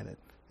been granted.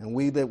 And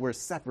we that were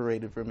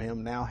separated from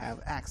him now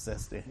have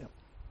access to him.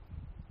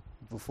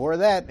 Before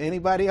that,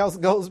 anybody else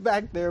goes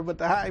back there but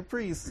the high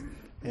priest.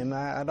 And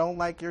I don't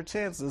like your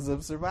chances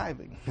of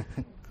surviving.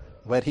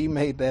 But he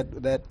made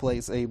that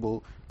place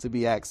able to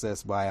be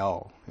accessed by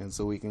all. And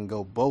so we can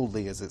go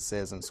boldly, as it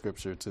says in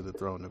Scripture, to the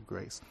throne of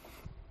grace.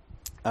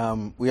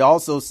 We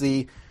also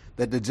see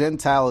that the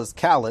Gentile is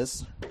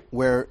callous,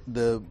 where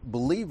the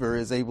believer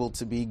is able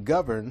to be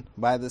governed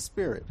by the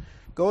Spirit.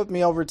 Go with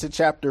me over to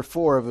chapter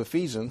 4 of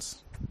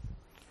Ephesians.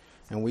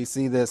 And we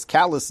see this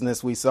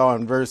callousness we saw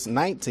in verse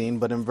 19,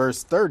 but in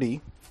verse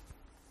 30,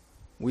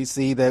 we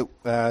see that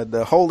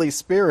the Holy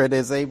Spirit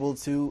is able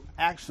to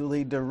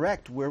actually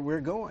direct where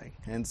we're going.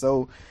 And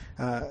so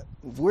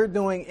if we're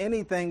doing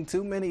anything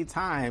too many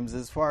times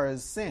as far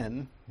as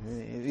sin,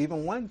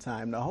 even one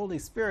time, the Holy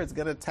Spirit's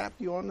going to tap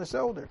you on the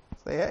shoulder.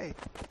 Say, hey,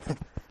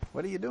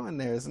 what are you doing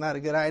there? It's not a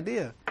good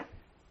idea.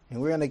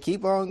 And we're going to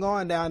keep on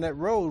going down that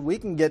road. We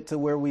can get to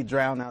where we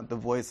drown out the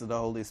voice of the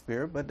Holy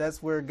Spirit, but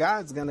that's where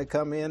God's going to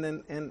come in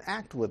and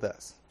act with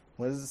us.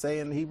 What does it say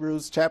in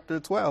Hebrews chapter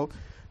 12?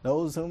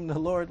 Those whom the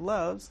Lord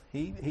loves,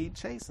 he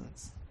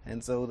chastens.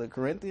 And so the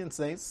Corinthian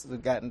saints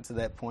have gotten to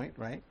that point,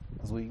 right?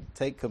 As we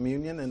take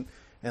communion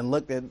and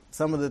look at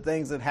some of the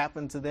things that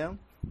happened to them,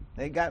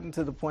 they gotten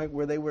to the point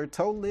where they were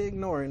totally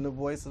ignoring the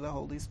voice of the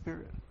Holy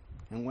Spirit.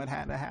 And what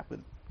had to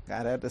happen?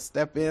 God had to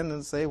step in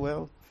and say,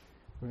 well,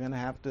 we're going to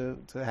have to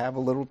have a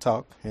little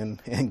talk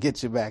and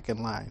get you back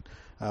in line.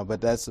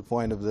 But that's the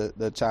point of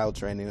the child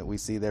training that we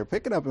see there.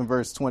 Pick it up in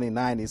verse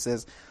 29. He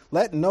says,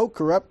 let no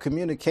corrupt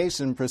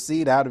communication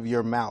proceed out of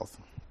your mouth,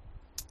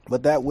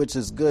 but that which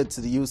is good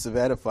to the use of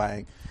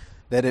edifying,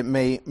 that it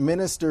may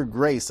minister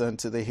grace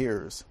unto the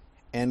hearers.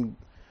 And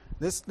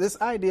this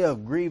idea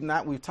of grieve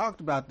not, we've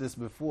talked about this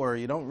before.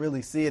 You don't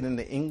really see it in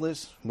the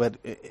English, but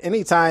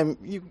anytime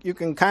you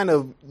can kind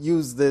of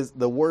use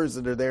the words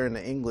that are there in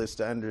the English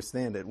to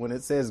understand it. When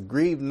it says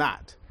grieve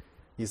not,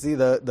 you see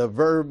the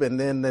verb and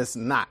then this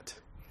not.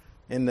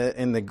 In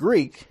the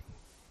Greek,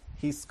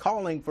 he's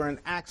calling for an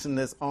action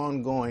that's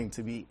ongoing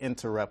to be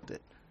interrupted.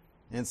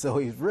 And so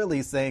he's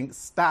really saying,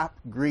 stop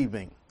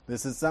grieving.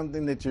 This is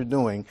something that you're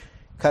doing.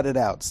 Cut it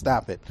out.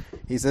 Stop it.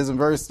 He says in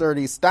verse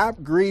 30,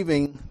 stop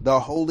grieving the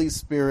Holy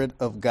Spirit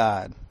of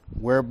God,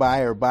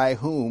 whereby or by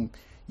whom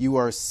you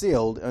are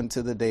sealed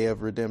unto the day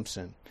of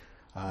redemption.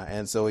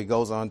 And so he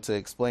goes on to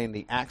explain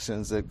the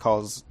actions that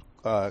cause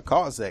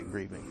that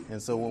grieving.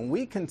 And so when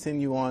we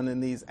continue on in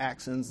these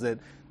actions that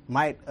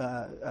might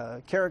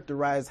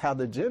characterize how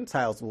the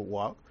Gentiles will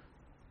walk,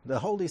 the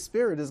Holy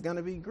Spirit is going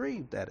to be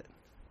grieved at it.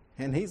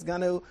 And he's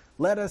going to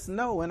let us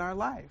know in our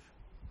life.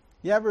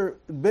 You ever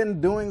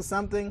been doing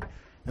something,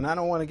 and I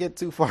don't want to get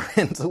too far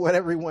into what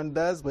everyone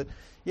does, but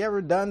you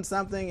ever done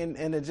something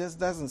and it just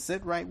doesn't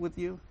sit right with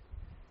you?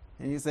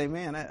 And you say,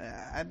 man,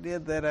 I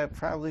did that. I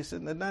probably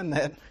shouldn't have done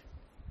that.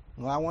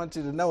 Well, I want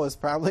you to know it's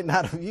probably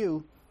not of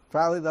you.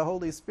 Probably the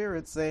Holy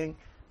Spirit saying,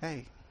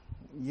 hey,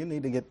 you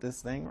need to get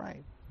this thing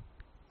right.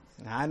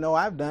 Now, I know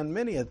I've done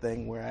many a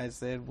thing where I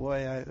said,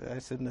 boy, I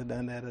shouldn't have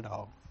done that at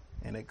all.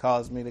 And it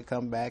caused me to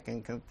come back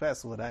and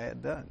confess what I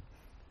had done.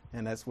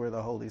 And that's where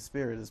the Holy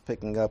Spirit is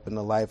picking up in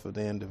the life of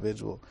the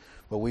individual.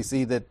 But we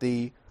see that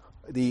the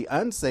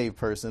unsaved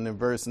person in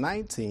verse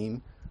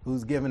 19,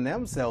 who's given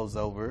themselves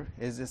over,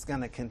 is just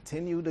going to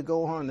continue to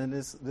go on in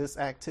this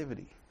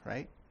activity,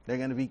 right? They're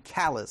going to be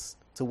callous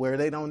to where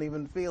they don't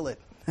even feel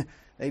it.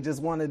 They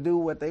just want to do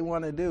what they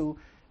want to do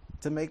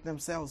to make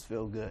themselves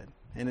feel good.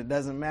 And it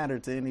doesn't matter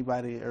to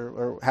anybody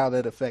or how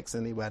that affects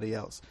anybody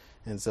else.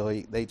 And so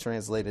they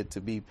translate it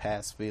to be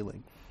past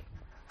feeling.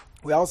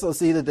 We also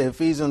see that the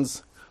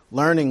Ephesians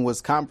learning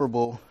was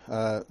comparable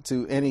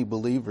to any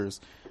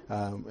believers.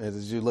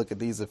 As you look at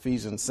these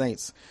Ephesian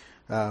saints,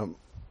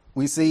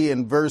 we see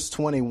in verse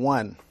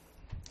 21,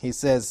 he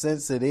says,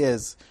 since it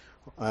is,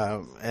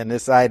 and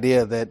this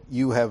idea that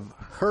you have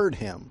heard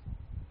him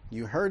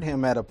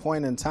at a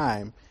point in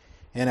time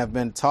and have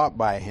been taught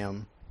by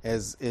him,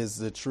 as is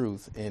the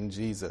truth in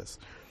Jesus.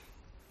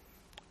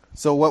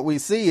 So what we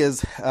see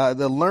is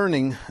the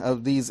learning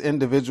of these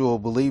individual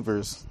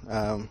believers.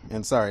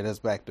 And sorry, that's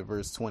back to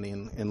verse 20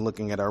 and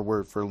looking at our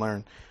word for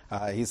learn.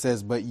 He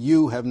says, but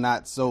you have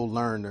not so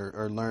learned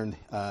or learned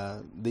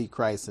the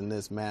Christ in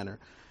this manner.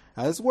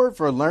 This word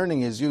for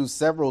learning is used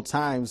several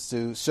times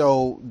to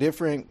show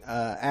different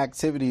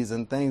activities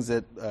and things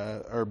that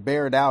are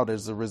bared out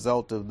as a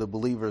result of the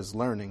believer's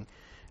learning.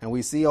 And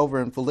we see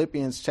over in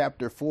Philippians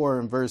chapter 4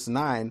 and verse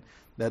 9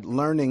 that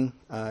learning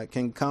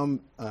can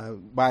come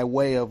by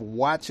way of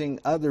watching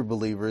other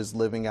believers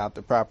living out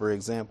the proper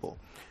example.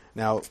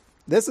 Now,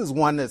 this is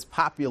one that's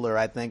popular,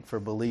 I think, for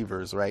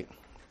believers, right?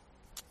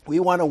 We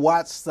want to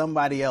watch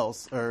somebody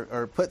else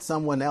or put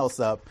someone else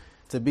up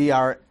to be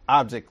our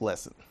object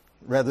lesson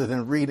rather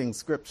than reading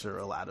scripture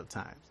a lot of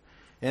times.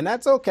 And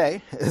that's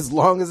okay, as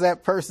long as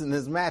that person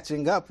is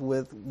matching up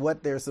with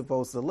what they're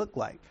supposed to look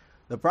like.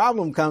 The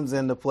problem comes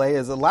into play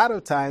is a lot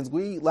of times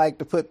we like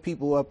to put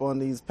people up on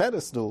these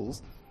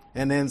pedestals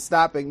and then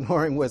stop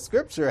ignoring what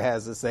scripture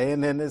has to say.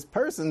 And then this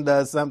person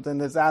does something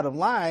that's out of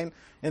line.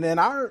 And then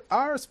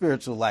our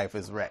spiritual life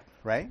is wrecked,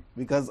 right?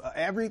 Because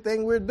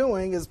everything we're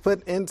doing is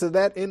put into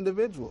that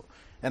individual.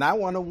 And I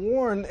want to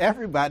warn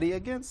everybody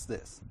against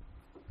this.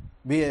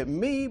 Be it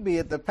me, be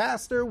it the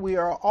pastor, we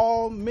are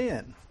all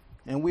men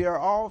and we are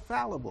all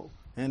fallible.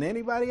 And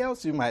anybody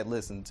else you might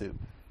listen to.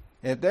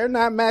 If they're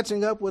not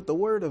matching up with the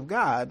word of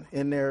God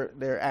in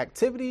their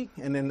activity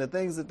and in the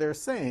things that they're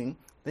saying,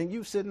 then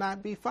you should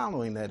not be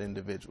following that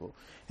individual.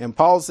 And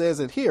Paul says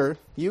it here,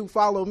 you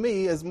follow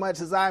me as much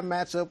as I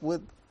match up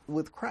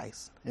with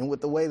Christ and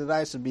with the way that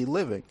I should be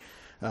living.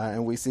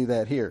 And we see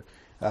that here.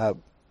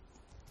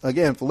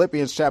 Again,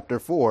 Philippians chapter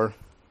 4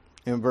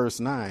 in verse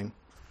 9.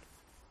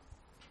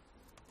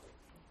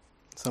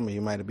 Some of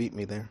you might have beat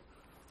me there.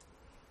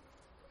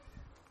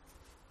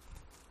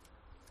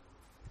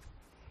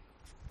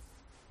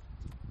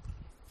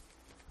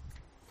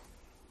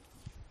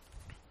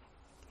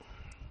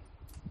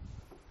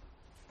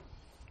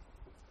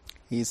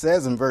 He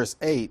says in verse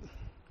 8,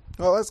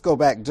 well, let's go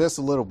back just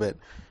a little bit.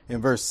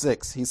 In verse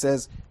 6, he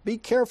says, be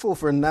careful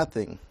for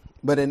nothing,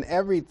 but in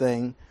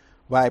everything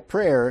by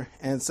prayer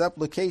and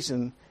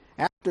supplication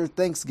after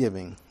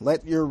thanksgiving,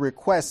 let your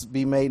requests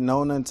be made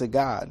known unto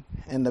God,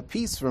 and the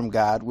peace from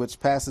God, which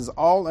passes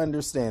all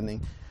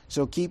understanding,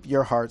 shall keep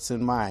your hearts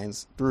and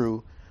minds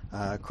through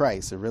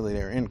Christ, or really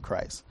they're in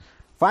Christ.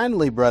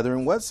 Finally,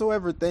 brethren,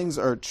 whatsoever things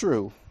are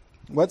true,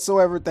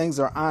 whatsoever things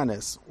are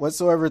honest,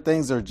 whatsoever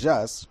things are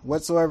just,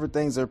 whatsoever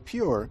things are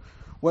pure,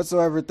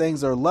 whatsoever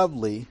things are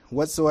lovely,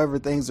 whatsoever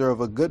things are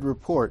of a good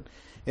report,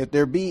 if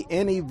there be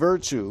any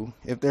virtue,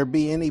 if there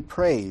be any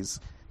praise,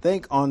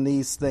 think on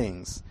these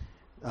things.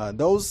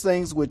 Those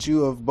things which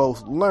you have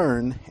both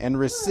learned and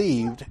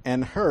received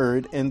and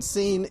heard and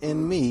seen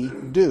in me,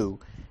 do,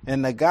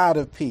 and the God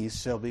of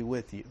peace shall be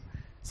with you.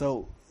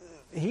 So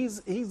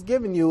he's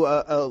given you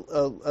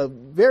a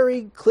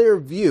very clear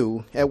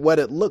view at what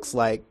it looks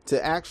like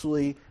to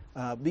actually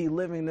be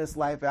living this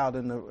life out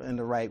in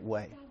the right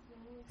way.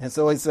 And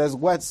so he says,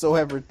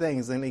 whatsoever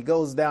things, and he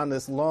goes down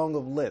this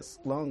long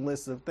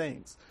list of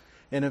things.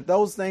 And if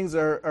those things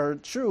are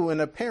true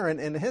and apparent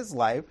in his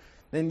life,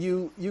 then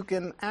you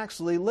can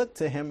actually look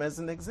to him as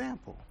an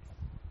example.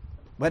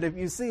 But if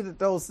you see that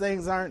those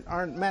things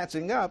aren't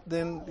matching up,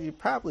 then you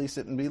probably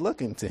shouldn't be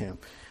looking to him.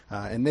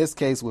 In this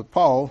case with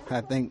Paul, I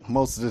think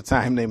most of the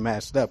time they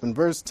matched up. In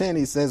verse 10,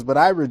 he says, but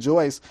I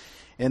rejoice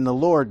in the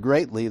Lord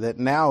greatly that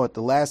now at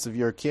the last of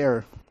your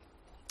care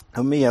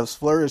of me has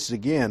flourished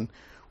again,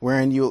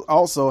 wherein you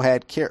also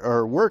had care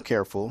or were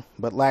careful,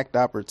 but lacked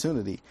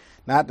opportunity.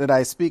 Not that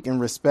I speak in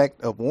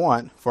respect of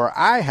want, for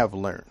I have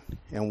learned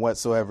in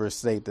whatsoever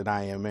state that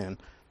I am in,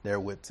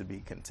 therewith to be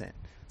content.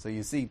 So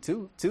you see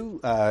two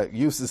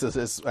uses of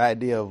this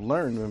idea of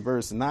learn in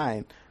verse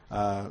 9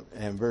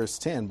 and verse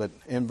 10. But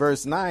in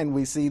verse 9,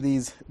 we see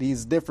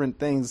these different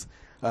things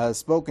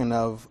spoken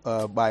of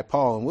by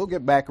Paul. And we'll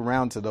get back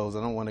around to those.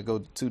 I don't want to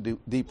go too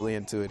deeply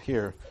into it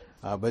here,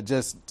 but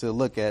just to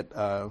look at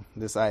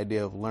this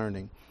idea of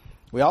learning.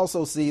 We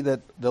also see that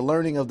the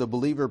learning of the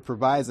believer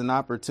provides an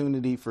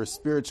opportunity for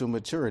spiritual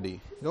maturity.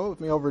 Go with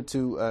me over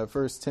to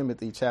 1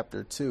 Timothy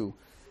chapter 2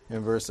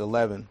 and verse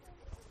 11.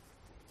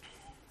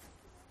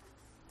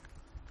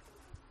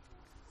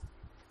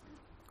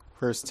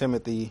 1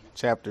 Timothy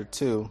chapter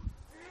 2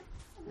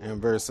 and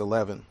verse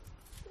 11.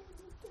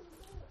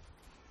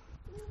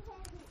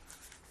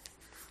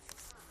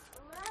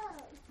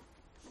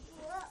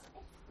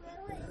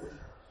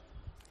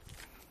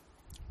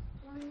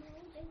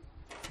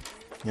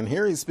 And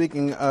here he's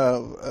speaking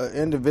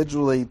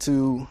individually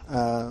to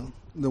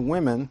the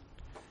women.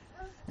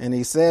 And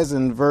he says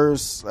in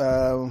verse,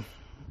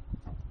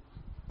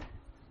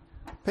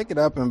 pick it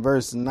up in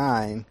verse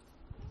 9.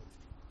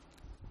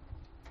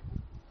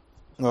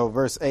 Well,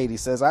 verse 8, he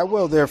says, I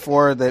will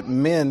therefore that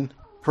men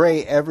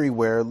pray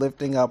everywhere,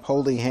 lifting up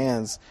holy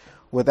hands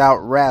without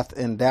wrath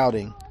and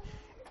doubting.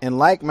 In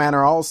like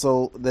manner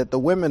also that the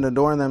women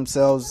adorn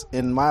themselves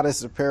in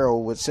modest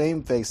apparel with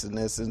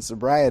shamefacedness and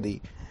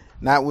sobriety,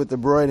 not with the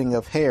broiding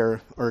of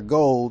hair or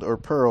gold or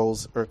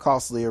pearls or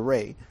costly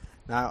array.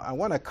 Now, I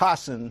want to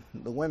caution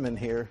the women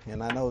here,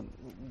 and I know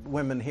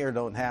women here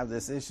don't have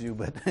this issue,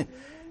 but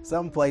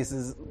some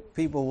places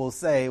people will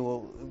say,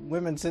 well,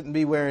 women shouldn't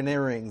be wearing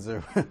earrings,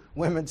 or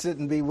women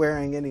shouldn't be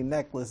wearing any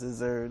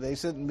necklaces, or they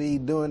shouldn't be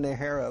doing their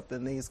hair up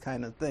and these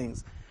kind of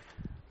things.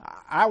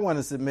 I want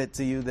to submit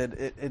to you that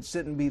it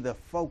shouldn't be the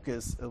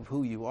focus of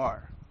who you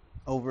are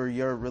over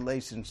your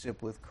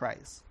relationship with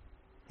Christ.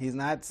 He's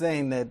not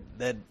saying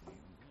that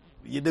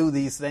you do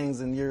these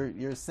things and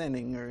you're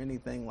sinning or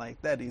anything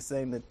like that. He's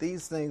saying that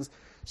these things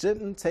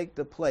shouldn't take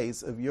the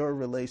place of your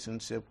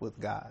relationship with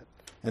God.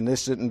 And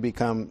this shouldn't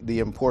become the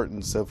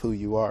importance of who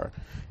you are.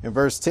 In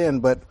verse 10,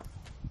 but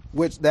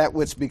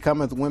which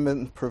becometh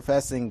women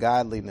professing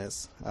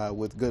godliness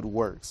with good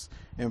works.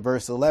 In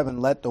verse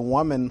 11, let the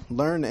woman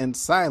learn in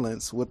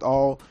silence with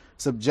all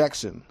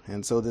subjection.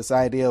 And so this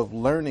idea of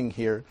learning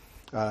here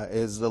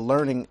is the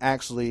learning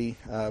actually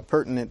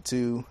pertinent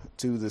to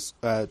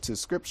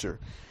Scripture.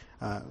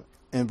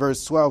 In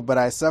verse 12, but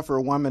I suffer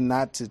a woman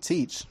not to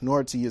teach,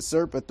 nor to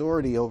usurp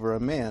authority over a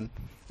man,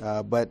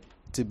 but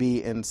to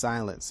be in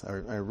silence,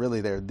 or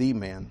really they're the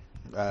man.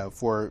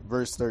 For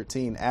verse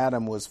 13,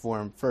 Adam was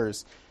formed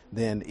first,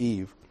 then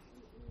Eve.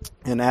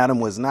 And Adam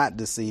was not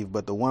deceived,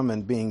 but the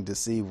woman being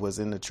deceived was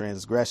in the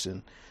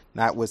transgression.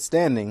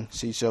 Notwithstanding,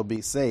 she shall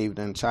be saved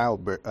in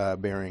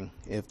childbearing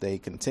if they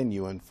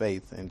continue in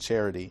faith and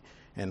charity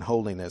and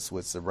holiness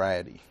with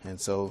sobriety. And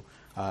so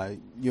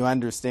you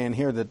understand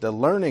here that the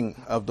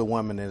learning of the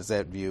woman is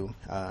at view,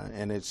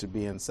 and it should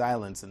be in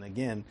silence. And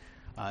again,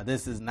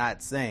 this is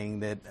not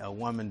saying that a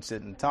woman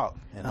shouldn't talk.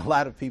 And a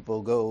lot of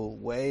people go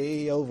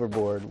way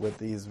overboard with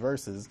these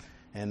verses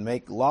and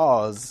make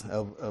laws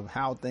of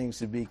how things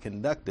should be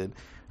conducted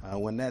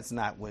when that's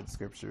not what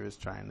Scripture is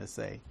trying to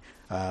say.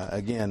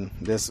 Again,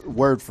 this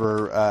word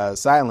for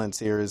silence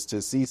here is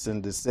to cease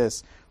and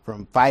desist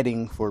from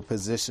fighting for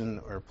position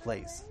or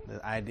place,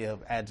 the idea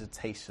of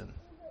agitation.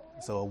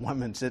 So a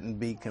woman shouldn't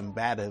be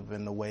combative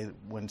in the way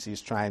when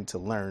she's trying to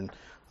learn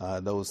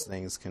those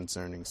things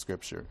concerning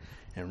Scripture.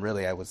 And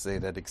really, I would say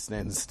that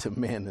extends to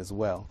men as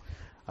well.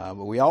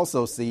 But we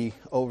also see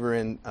over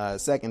in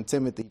 2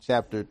 Timothy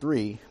chapter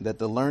 3 that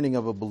the learning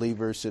of a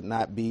believer should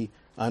not be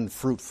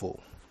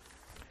unfruitful.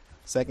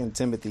 2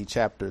 Timothy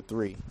chapter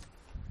 3.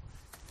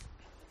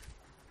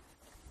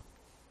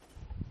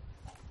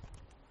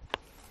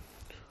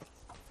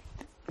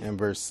 And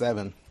verse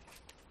 7.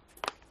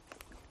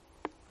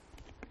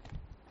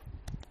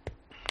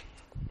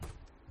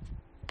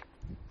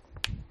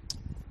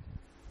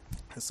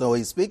 So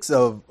he speaks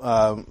of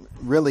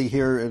really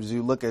here, as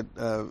you look at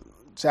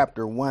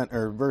chapter 1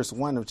 or verse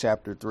 1 of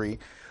chapter 3,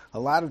 a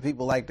lot of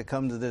people like to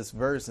come to this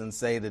verse and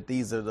say that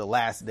these are the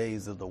last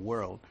days of the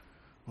world.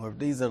 Or if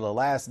these are the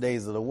last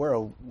days of the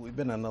world, we've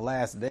been in the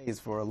last days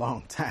for a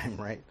long time,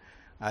 right?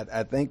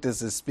 I think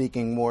this is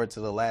speaking more to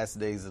the last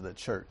days of the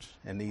church.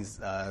 And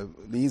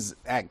these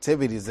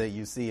activities that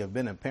you see have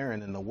been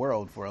apparent in the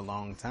world for a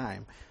long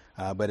time.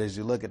 But as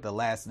you look at the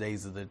last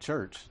days of the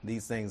church,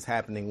 these things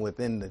happening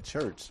within the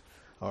church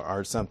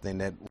are something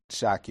that would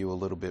shock you a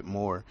little bit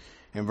more.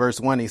 In verse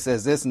 1, he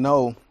says, this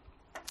know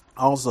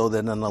also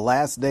that in the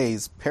last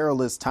days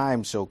perilous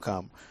times shall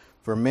come.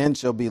 For men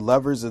shall be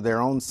lovers of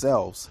their own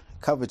selves,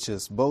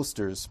 covetous,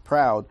 boasters,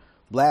 proud,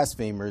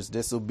 blasphemers,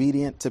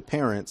 disobedient to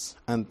parents,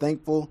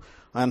 unthankful,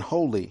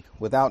 unholy,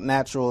 without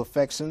natural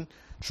affection,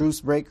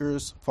 truce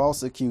breakers,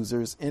 false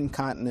accusers,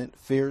 incontinent,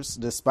 fierce,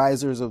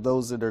 despisers of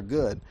those that are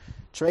good,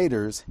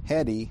 traitors,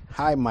 heady,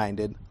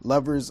 high-minded,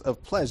 lovers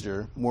of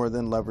pleasure more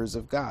than lovers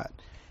of God,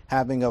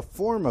 having a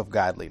form of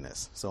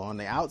godliness. So on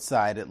the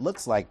outside, it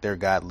looks like they're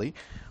godly,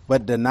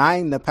 but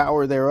denying the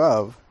power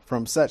thereof,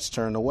 from such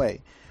turn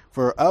away.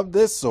 For of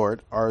this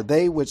sort are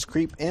they which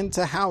creep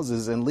into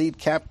houses and lead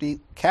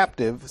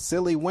captive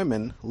silly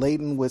women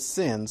laden with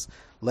sins,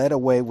 led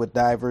away with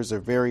divers or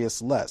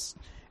various lusts,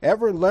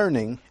 ever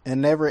learning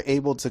and never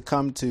able to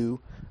come to,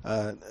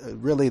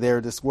 really there,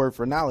 this word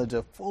for knowledge,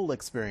 of full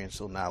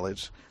experiential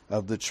knowledge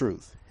of the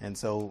truth. And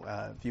so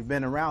if you've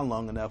been around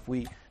long enough,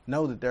 we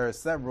know that there are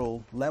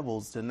several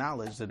levels to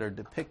knowledge that are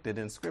depicted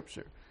in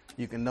Scripture.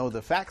 You can know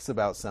the facts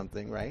about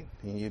something, right?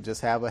 And you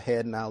just have a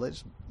head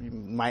knowledge. You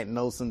might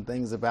know some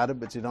things about it,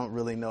 but you don't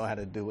really know how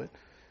to do it.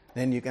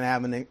 Then you can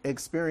have an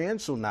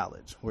experiential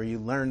knowledge where you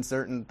learn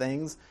certain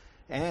things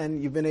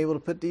and you've been able to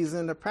put these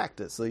into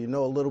practice, so you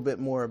know a little bit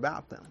more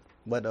about them.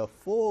 But a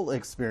full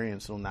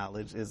experiential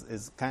knowledge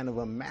is kind of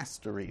a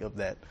mastery of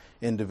that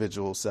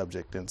individual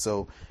subject. And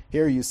so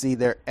here you see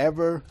they're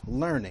ever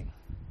learning,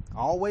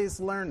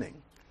 always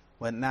learning,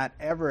 but not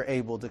ever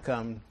able to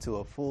come to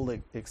a full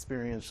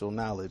experiential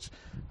knowledge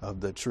of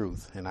the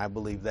truth. And I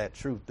believe that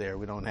truth there,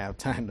 we don't have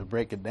time to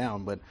break it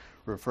down, but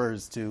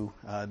refers to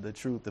the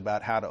truth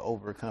about how to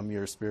overcome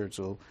your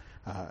spiritual,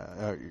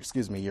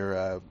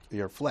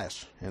 your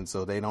flesh. And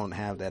so they don't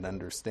have that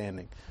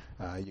understanding.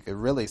 You could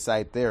really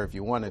cite there, if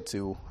you wanted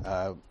to,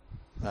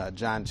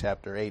 John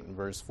chapter 8 and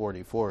verse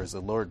 44, as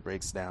the Lord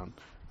breaks down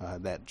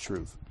that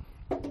truth.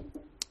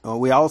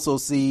 We also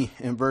see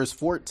in verse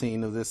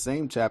 14 of this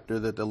same chapter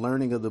that the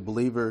learning of the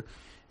believer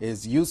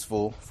is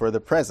useful for the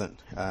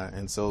present.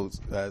 And so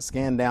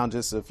scan down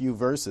just a few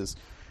verses.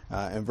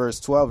 In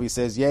verse 12, he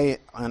says, yea,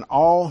 and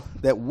all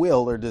that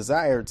will or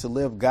desire to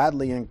live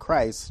godly in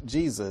Christ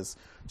Jesus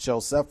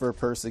shall suffer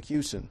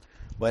persecution.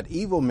 But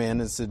evil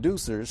men and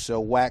seducers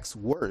shall wax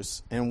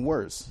worse and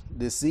worse,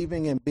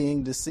 deceiving and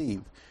being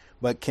deceived.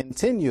 But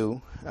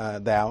continue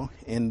thou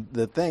in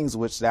the things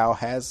which thou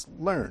hast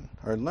learned,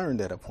 or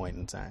learned at a point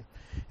in time.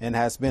 and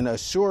hast been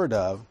assured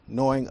of,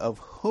 knowing of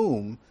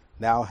whom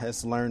thou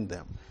hast learned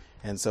them.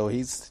 And so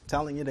he's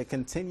telling you to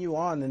continue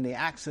on in the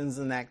actions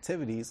and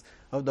activities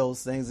of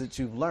those things that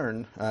you've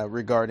learned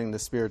regarding the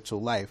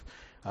spiritual life.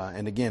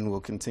 And again, we'll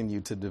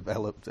continue to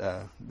develop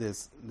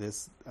this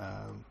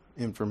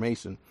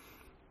information.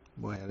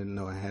 Boy, I didn't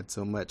know I had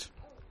so much.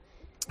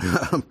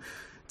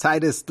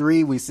 Titus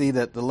 3, we see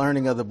that the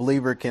learning of the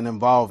believer can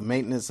involve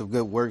maintenance of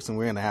good works, and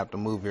we're going to have to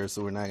move here,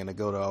 so we're not going to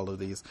go to all of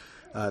these.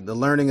 The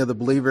learning of the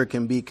believer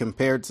can be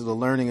compared to the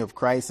learning of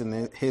Christ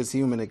and his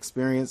human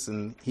experience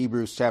in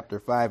Hebrews chapter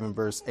 5 and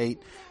verse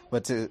 8.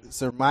 But to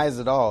surmise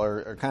it all,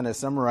 or kind of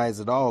summarize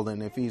it all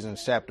in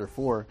Ephesians chapter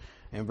 4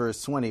 and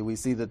verse 20, we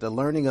see that the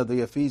learning of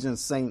the Ephesian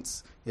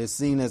saints is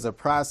seen as a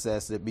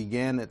process that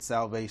began at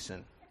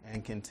salvation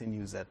and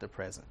continues at the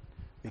present.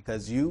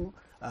 Because you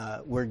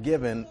were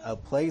given a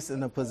place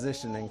and a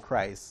position in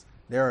Christ,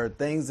 there are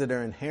things that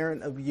are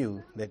inherent of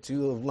you that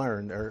you have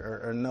learned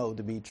or know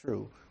to be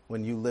true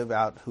when you live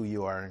out who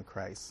you are in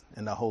Christ.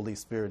 And the Holy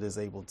Spirit is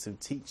able to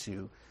teach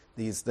you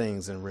these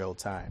things in real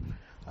time.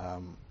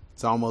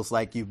 It's almost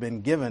like you've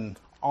been given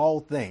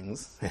all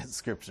things, as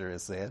Scripture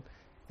has said,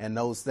 and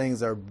those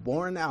things are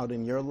borne out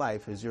in your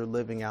life as you're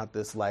living out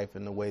this life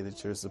in the way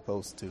that you're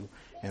supposed to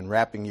and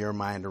wrapping your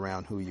mind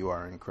around who you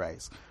are in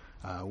Christ.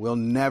 We'll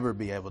never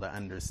be able to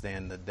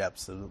understand the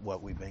depths of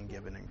what we've been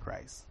given in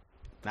Christ.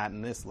 Not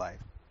in this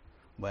life,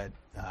 but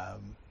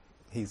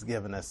he's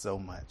given us so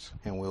much,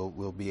 and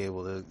we'll be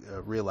able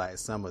to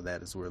realize some of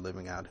that as we're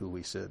living out who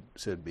we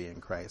should be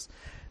in Christ.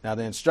 Now,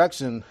 the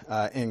instruction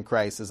in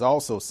Christ is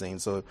also seen.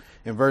 So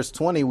in verse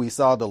 20, we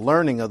saw the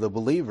learning of the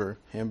believer.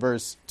 In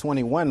verse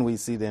 21, we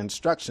see the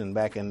instruction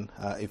back in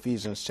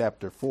Ephesians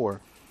chapter 4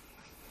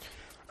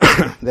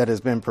 that has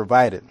been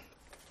provided.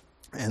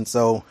 And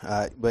so,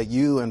 but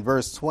you in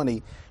verse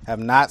 20 have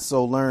not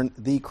so learned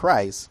the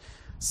Christ,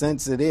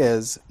 since it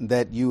is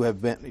that you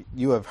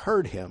have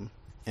heard him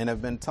and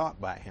have been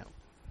taught by him.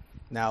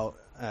 Now,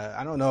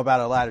 I don't know about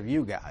a lot of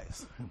you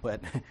guys,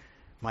 but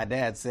my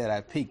dad said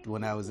I peaked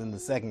when I was in the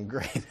second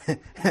grade.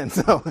 And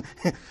so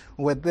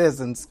with this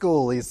in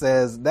school, he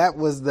says that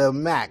was the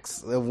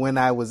max of when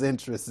I was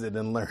interested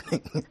in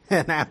learning.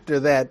 And after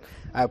that,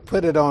 I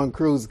put it on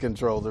cruise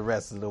control the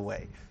rest of the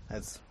way.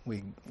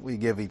 We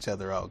give each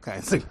other all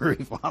kinds of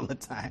grief all the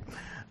time.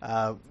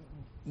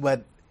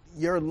 But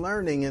your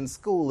learning in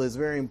school is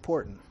very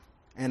important.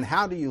 And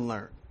how do you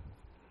learn?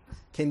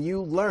 Can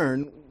you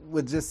learn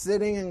with just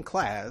sitting in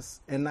class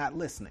and not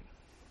listening?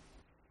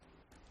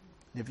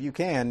 If you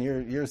can,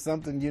 you're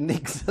something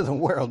unique to the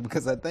world,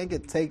 because I think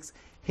it takes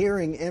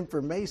hearing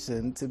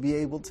information to be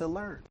able to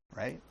learn,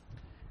 right?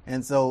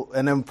 And so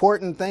an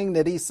important thing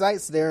that he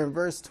cites there in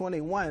verse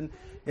 21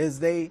 is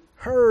they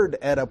heard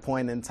at a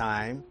point in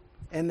time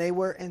and they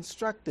were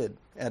instructed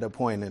at a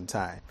point in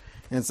time.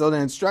 And so the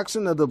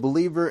instruction of the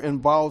believer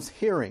involves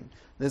hearing.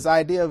 This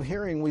idea of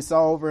hearing we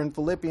saw over in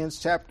Philippians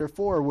chapter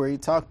 4, where he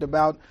talked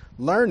about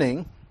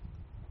learning,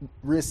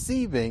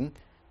 receiving,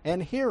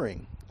 and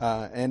hearing,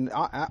 and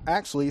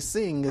actually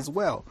seeing as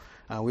well.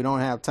 We don't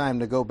have time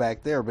to go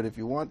back there, but if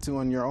you want to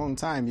on your own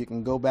time, you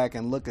can go back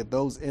and look at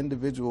those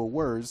individual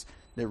words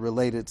that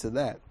related to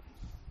that.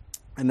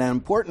 And an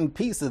important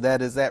piece of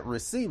that is that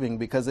receiving,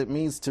 because it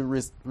means to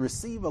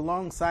receive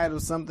alongside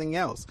of something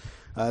else.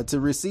 To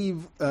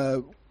receive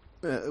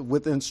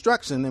with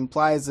instruction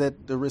implies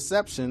that the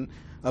reception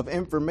of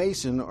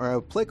information or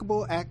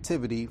applicable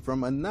activity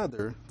from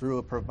another through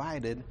a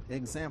provided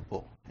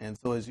example. And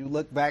so as you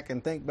look back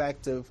and think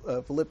back to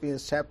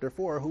Philippians chapter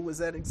 4, who was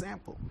that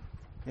example?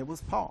 It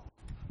was Paul.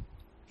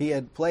 He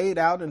had played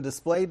out and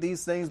displayed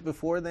these things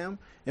before them,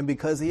 and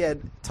because he had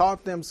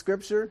taught them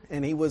scripture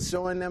and he was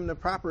showing them the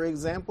proper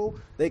example,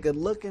 they could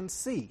look and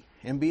see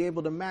and be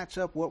able to match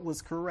up what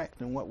was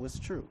correct and what was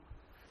true.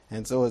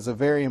 And so it's a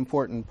very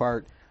important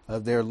part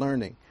of their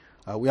learning.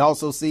 We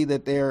also see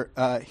that their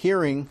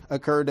hearing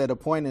occurred at a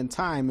point in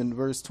time in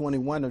verse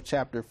 21 of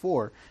chapter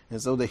 4.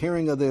 And so the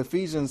hearing of the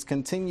Ephesians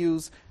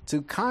continues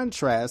to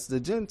contrast the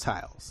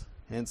Gentiles.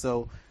 And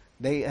so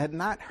they had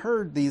not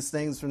heard these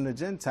things from the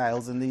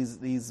Gentiles and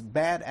these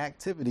bad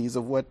activities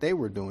of what they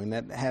were doing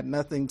that had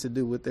nothing to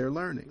do with their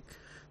learning.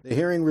 The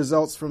hearing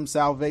results from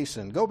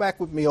salvation. Go back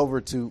with me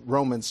over to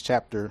Romans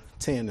chapter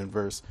 10 and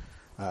verse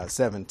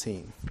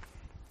 17.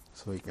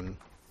 So we can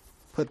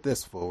put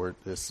this forward,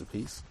 this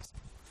piece.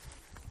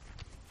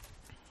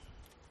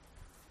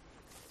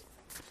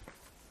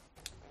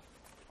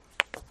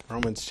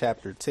 Romans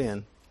chapter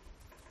 10.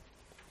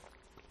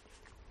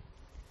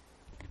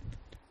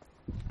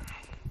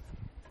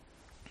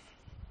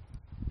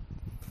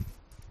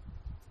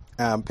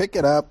 Pick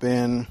it up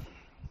in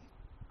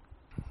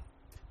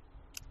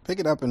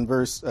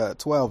verse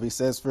 12. He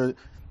says, "For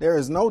there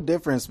is no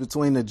difference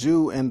between the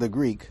Jew and the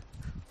Greek,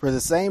 for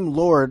the same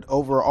Lord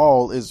over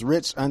all is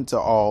rich unto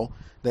all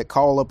that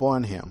call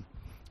upon him.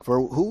 For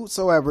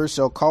whosoever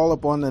shall call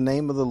upon the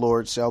name of the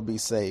Lord shall be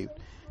saved.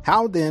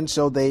 How then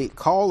shall they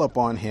call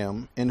upon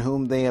him in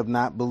whom they have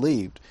not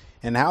believed?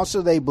 And how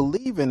shall they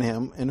believe in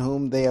him in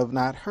whom they have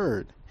not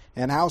heard?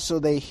 And how shall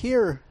they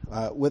hear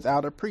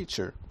without a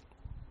preacher?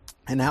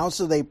 And how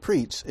shall they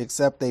preach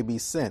except they be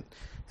sent?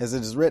 As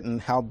it is written,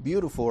 how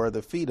beautiful are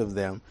the feet of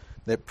them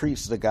that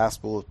preach the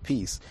gospel of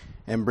peace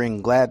and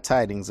bring glad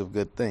tidings of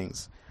good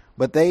things.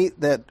 But they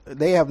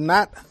have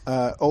not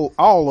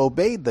all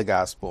obeyed the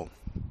gospel.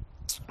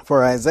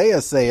 For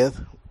Isaiah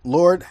saith,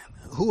 Lord,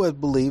 who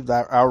hath believed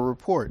our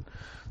report?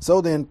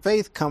 So then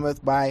faith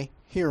cometh by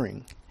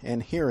hearing,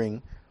 and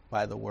hearing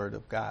by the word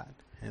of God.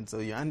 And so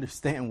you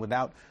understand,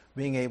 without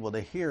being able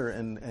to hear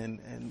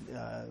and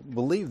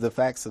believe the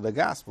facts of the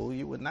gospel,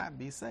 you would not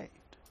be saved.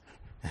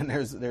 And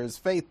there's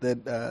faith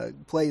that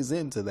plays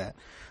into that.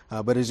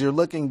 But as you're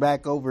looking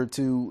back over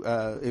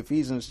to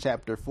Ephesians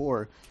chapter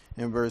 4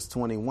 and verse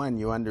 21,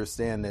 you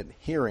understand that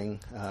hearing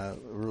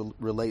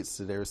relates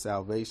to their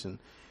salvation.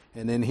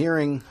 And then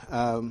hearing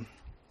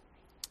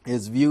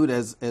is viewed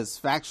as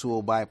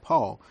factual by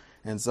Paul.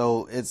 And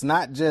so it's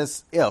not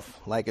just if,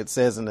 like it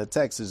says in the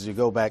text, as you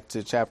go back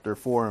to chapter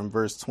 4 and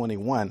verse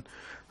 21,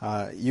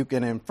 you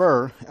can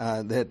infer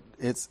that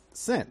it's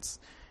since.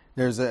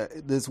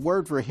 This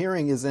word for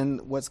hearing is in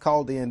what's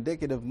called the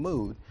indicative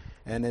mood,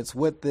 and it's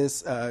with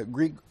this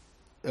Greek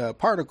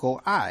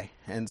particle I.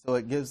 And so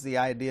it gives the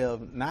idea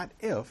of not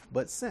if,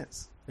 but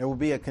since. There will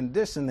be a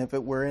condition if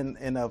it were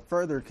in a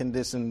further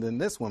condition than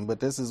this one, but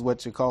this is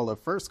what you call a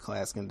first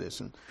class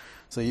condition.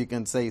 So you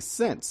can say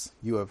since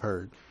you have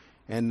heard.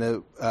 And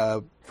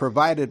the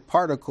provided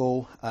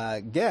particle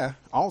ge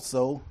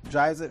also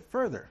drives it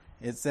further.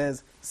 It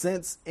says,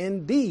 since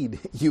indeed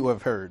you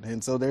have heard.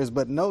 And so there's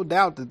but no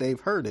doubt that they've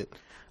heard it,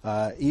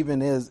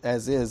 even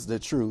as is the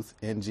truth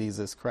in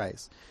Jesus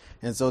Christ.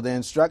 And so the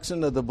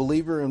instruction of the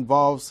believer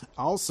involves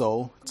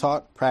also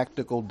taught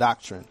practical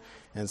doctrine.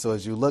 And so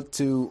as you look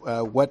to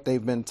what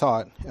they've been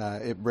taught,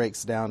 it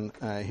breaks down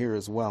here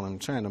as well. I'm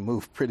trying to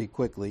move pretty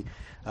quickly.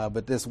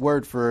 But this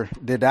word for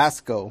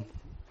didasko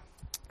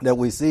that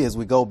we see as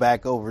we go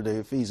back over to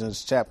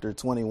Ephesians chapter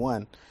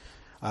 21,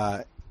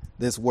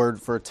 this word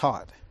for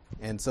taught.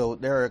 And so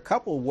there are a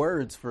couple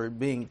words for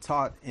being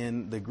taught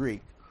in the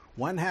Greek.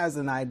 One has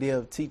an idea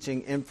of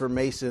teaching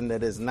information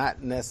that is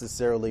not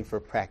necessarily for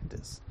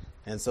practice.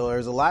 And so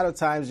there's a lot of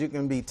times you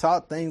can be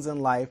taught things in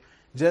life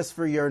just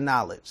for your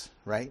knowledge,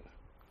 right?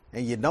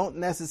 And you don't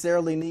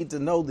necessarily need to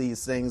know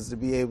these things to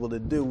be able to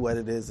do what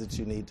it is that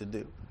you need to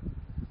do.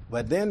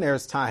 But then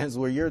there's times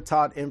where you're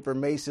taught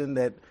information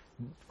that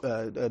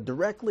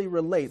directly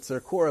relates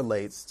or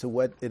correlates to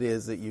what it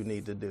is that you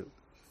need to do.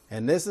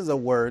 And this is a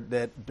word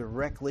that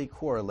directly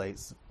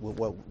correlates with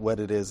what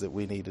it is that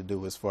we need to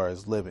do as far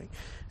as living.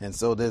 And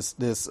so this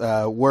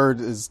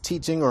word is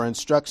teaching or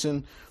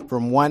instruction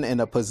from one in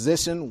a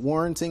position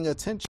warranting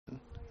attention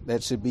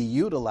that should be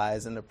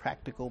utilized in a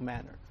practical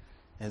manner.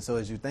 And so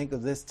as you think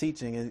of this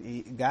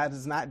teaching, God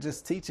is not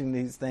just teaching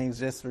these things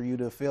just for you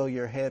to fill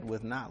your head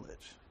with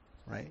knowledge,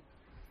 right?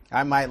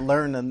 I might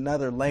learn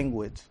another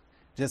language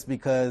just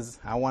because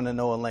I want to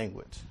know a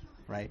language,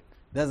 right?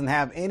 Doesn't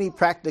have any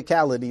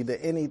practicality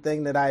to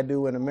anything that I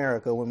do in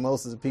America when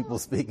most of the people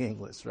speak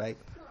English, right?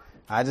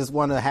 I just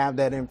want to have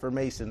that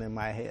information in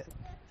my head.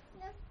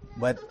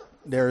 But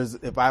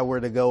if I were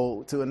to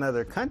go to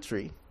another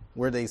country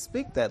where they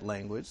speak that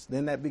language,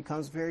 then that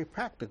becomes very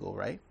practical,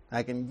 right?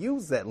 I can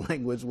use that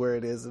language where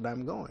it is that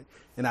I'm going.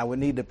 And I would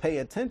need to pay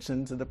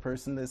attention to the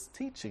person that's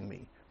teaching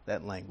me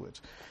that language.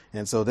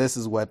 And so this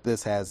is what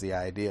this has the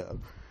idea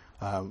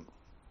of.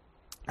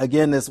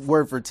 Again, this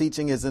word for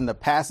teaching is in the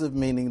passive,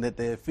 meaning that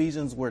the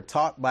Ephesians were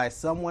taught by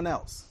someone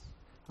else.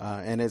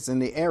 And it's in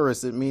the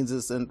aorist, it means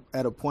it's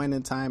at a point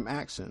in time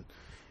action.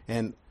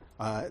 And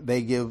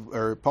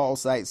Paul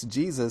cites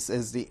Jesus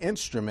as the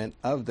instrument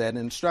of that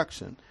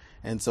instruction.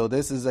 And so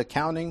this is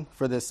accounting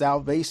for the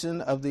salvation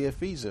of the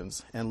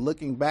Ephesians and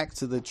looking back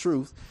to the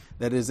truth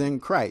that is in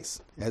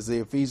Christ. As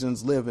the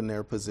Ephesians live in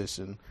their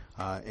position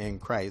in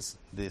Christ,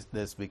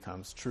 this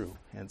becomes true.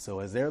 And so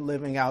as they're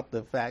living out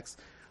the facts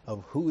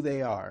of who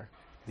they are,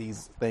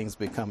 these things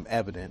become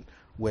evident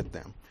with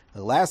them.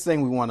 The last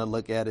thing we want to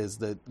look at is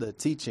the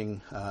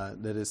teaching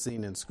that is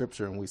seen in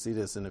Scripture, and we see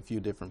this in a few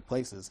different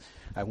places.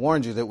 I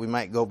warned you that we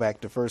might go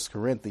back to 1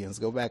 Corinthians.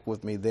 Go back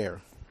with me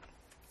there.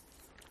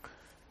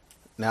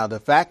 Now, the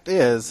fact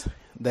is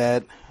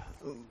that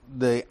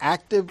the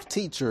active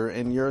teacher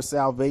in your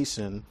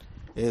salvation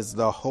is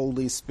the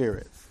Holy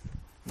Spirit,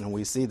 and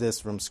we see this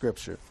from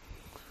Scripture.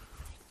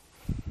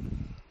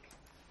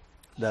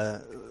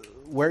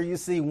 Where you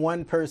see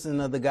one person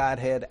of the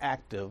Godhead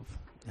active,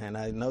 and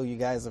I know you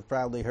guys have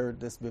probably heard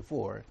this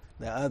before,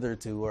 the other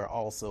two are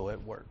also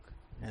at work.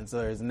 And so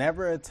there's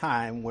never a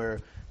time where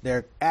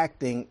they're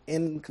acting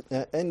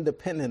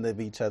independent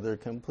of each other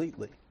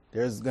completely.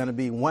 There's going to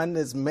be one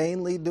that's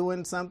mainly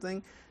doing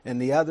something, and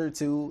the other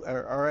two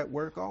are at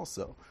work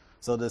also.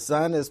 So the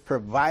Son has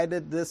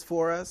provided this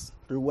for us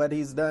through what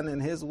he's done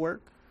in his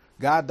work.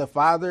 God the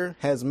Father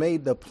has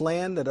made the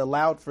plan that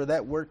allowed for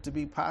that work to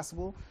be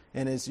possible.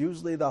 And it's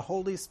usually the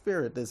Holy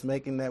Spirit that's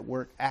making that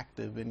work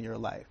active in your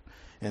life.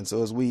 And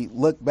so as we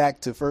look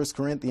back to 1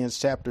 Corinthians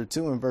chapter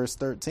 2 and verse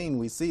 13,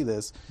 we see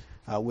this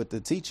with the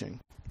teaching.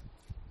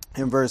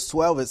 In verse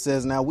 12, it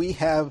says, "Now we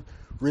have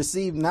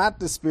received not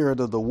the spirit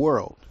of the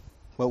world,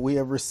 but we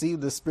have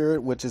received the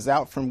Spirit which is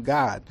out from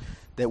God,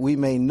 that we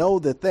may know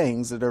the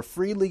things that are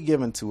freely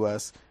given to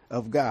us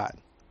of God.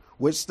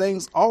 Which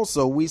things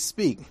also we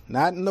speak,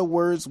 not in the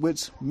words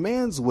which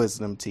man's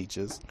wisdom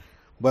teaches,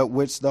 but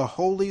which the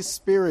Holy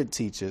Spirit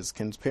teaches,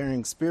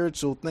 comparing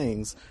spiritual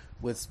things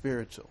with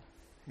spiritual."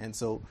 And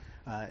so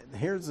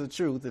here's the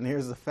truth and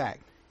here's the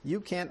fact. You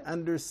can't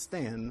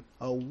understand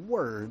a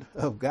word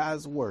of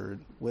God's word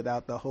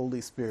without the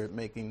Holy Spirit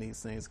making these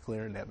things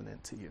clear and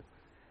evident to you.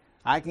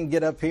 I can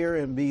get up here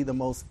and be the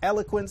most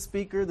eloquent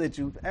speaker that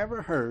you've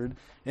ever heard,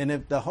 and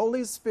if the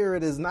Holy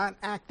Spirit is not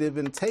active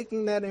in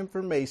taking that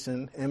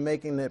information and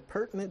making it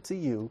pertinent to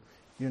you,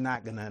 you're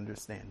not going to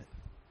understand it.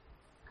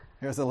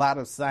 There's a lot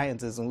of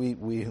scientists, and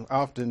we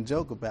often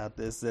joke about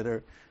this, that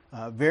are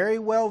very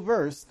well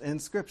versed in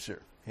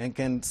Scripture and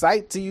can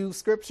cite to you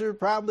Scripture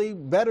probably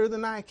better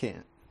than I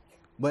can.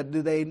 But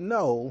do they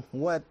know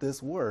what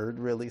this word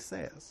really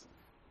says?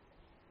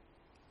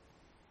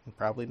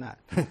 Probably not,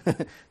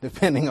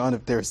 depending on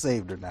if they're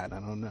saved or not. I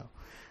don't know.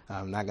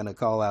 I'm not going to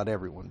call out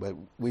everyone, but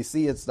we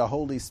see it's the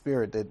Holy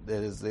Spirit that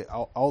is the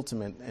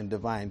ultimate and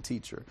divine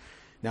teacher.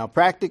 Now,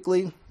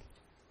 practically,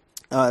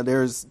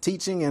 there's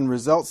teaching and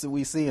results that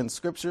we see in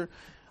Scripture.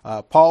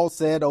 Paul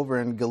said over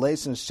in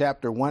Galatians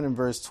chapter 1 and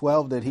verse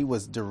 12 that he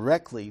was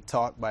directly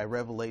taught by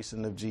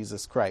revelation of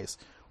Jesus Christ.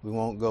 We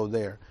won't go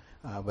there,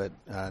 but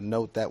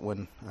note that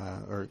one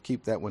or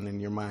keep that one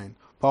in your mind.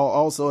 Paul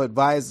also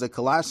advised the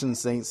Colossian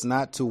saints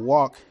not to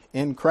walk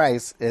in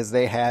Christ as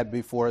they had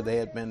before they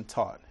had been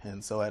taught.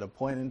 And so at a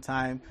point in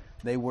time,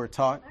 they were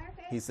taught.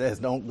 He says,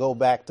 don't go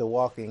back to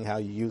walking how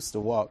you used to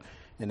walk.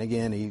 And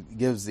again, he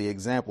gives the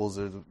examples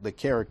of the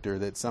character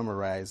that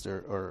summarized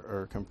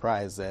or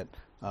comprised that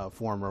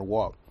former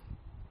walk.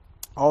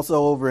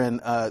 Also over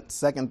in 2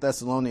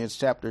 Thessalonians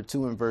chapter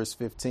 2 and verse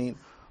 15,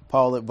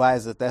 Paul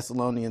advised the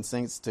Thessalonian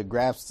saints to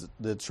grasp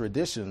the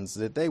traditions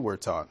that they were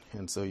taught.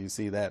 And so you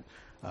see that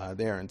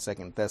there in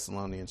 2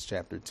 Thessalonians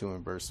chapter 2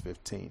 and verse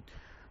 15.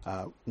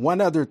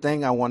 One other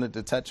thing I wanted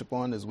to touch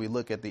upon as we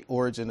look at the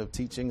origin of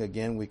teaching.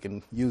 Again, we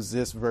can use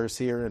this verse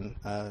here in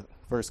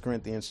 1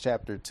 Corinthians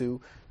chapter 2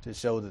 to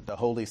show that the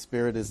Holy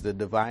Spirit is the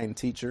divine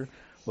teacher.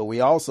 But we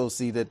also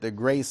see that the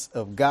grace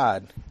of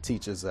God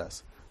teaches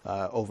us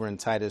over in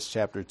Titus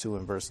chapter 2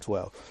 and verse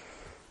 12.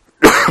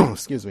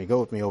 Excuse me, go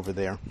with me over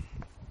there.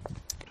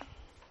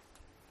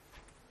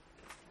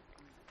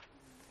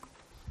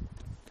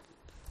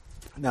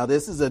 Now,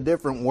 this is a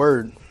different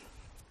word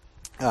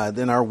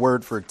than our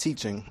word for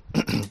teaching.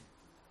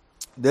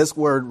 This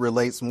word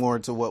relates more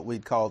to what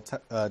we'd call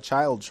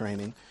child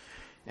training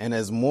and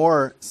is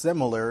more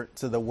similar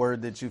to the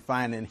word that you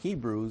find in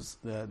Hebrews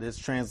that's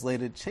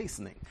translated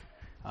chastening.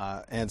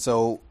 And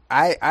so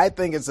I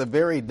think it's a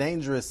very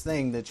dangerous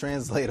thing to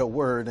translate a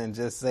word and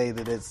just say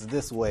that it's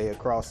this way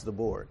across the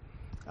board.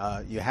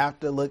 You have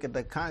to look at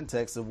the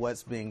context of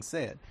what's being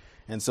said.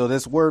 And so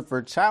this word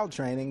for child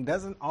training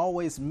doesn't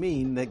always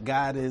mean that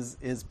God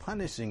is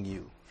punishing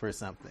you for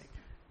something,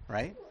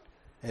 right?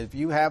 If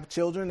you have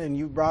children and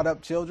you brought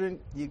up children,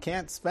 you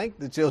can't spank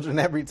the children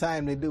every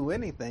time they do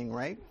anything,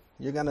 right?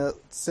 You're going to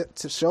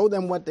show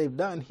them what they've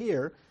done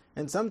here.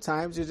 And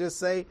sometimes you just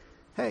say,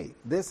 hey,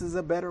 this is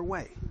a better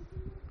way,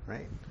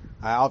 right?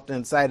 I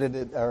often cited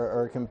it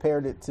or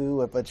compared it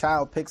to if a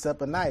child picks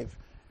up a knife,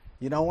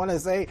 you don't want to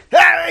say,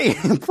 hey,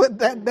 put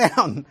that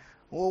down.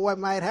 Well, what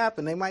might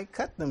happen? They might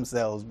cut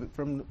themselves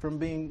from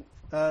being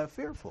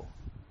fearful.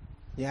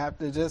 You have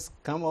to just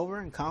come over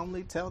and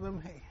calmly tell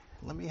them, hey,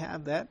 let me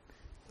have that.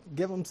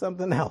 Give them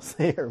something else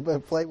here,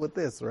 but play with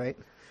this, right?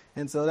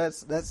 And so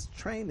that's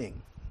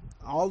training.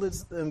 All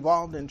that's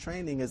involved in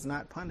training is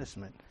not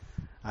punishment.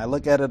 I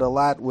look at it a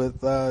lot with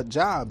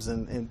jobs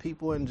and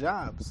people in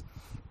jobs.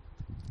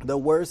 The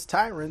worst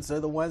tyrants are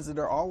the ones that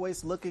are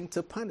always looking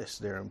to punish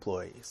their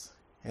employees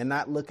and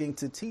not looking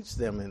to teach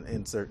them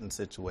in certain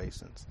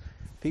situations.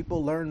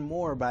 People learn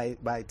more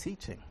by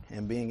teaching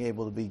and being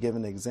able to be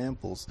given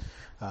examples,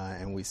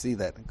 and we see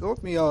that. Go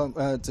with me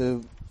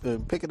to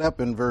pick it up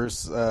in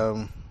verse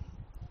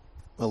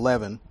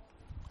 11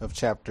 of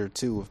chapter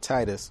 2 of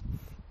Titus.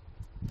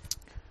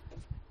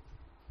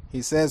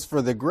 He says,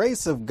 "For the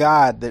grace of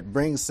God that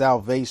brings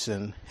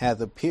salvation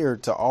hath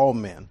appeared to all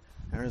men."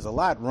 There's a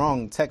lot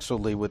wrong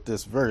textually with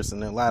this verse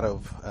and a lot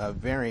of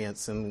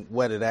variance in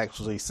what it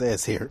actually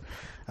says here,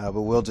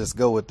 but we'll just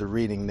go with the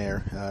reading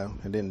there.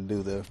 I didn't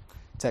do the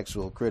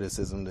textual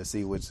criticism to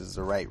see which is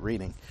the right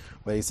reading.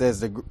 But he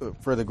says,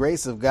 "For the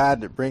grace of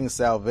God that brings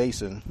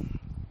salvation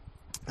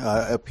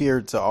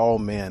appeared to all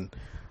men."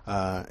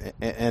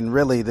 And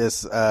really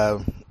this,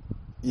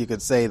 you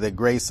could say the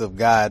grace of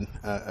God,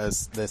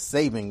 the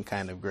saving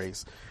kind of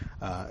grace,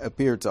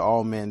 appeared to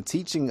all men,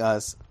 teaching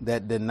us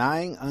that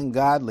denying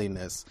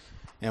ungodliness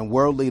and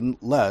worldly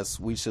lusts,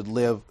 we should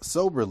live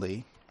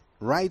soberly,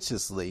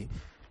 righteously,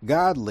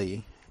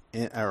 godly,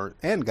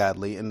 and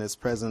godly in this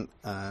present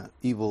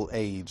evil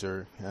age,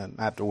 or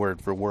not the word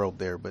for world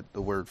there, but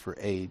the word for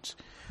age,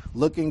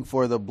 looking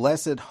for the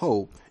blessed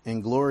hope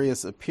and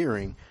glorious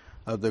appearing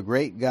of the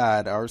great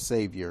God, our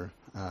Savior,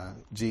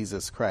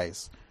 Jesus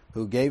Christ,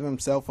 who gave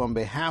himself on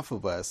behalf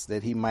of us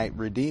that he might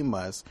redeem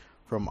us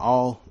from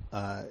all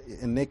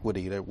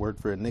iniquity. That word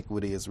for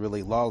iniquity is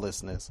really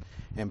lawlessness,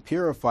 and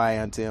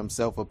purify unto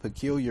himself a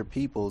peculiar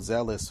people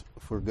zealous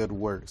for good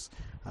works.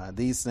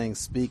 These things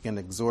speak and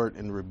exhort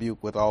and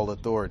rebuke with all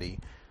authority.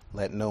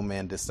 Let no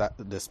man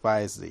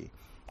despise thee.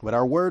 But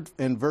our word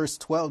in verse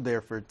 12 there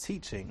for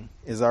teaching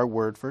is our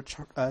word for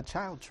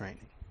child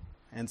training.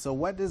 And so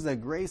what does the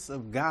grace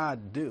of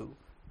God do?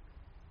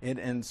 It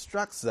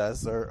instructs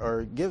us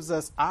or gives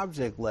us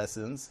object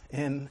lessons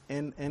in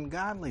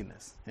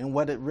godliness and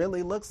what it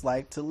really looks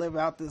like to live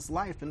out this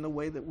life in the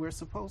way that we're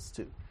supposed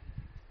to.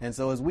 And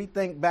so as we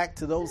think back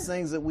to those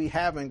things that we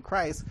have in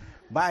Christ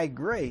by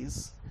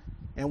grace,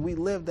 and we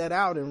live that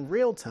out in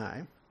real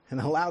time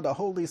and allow the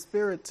Holy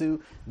Spirit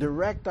to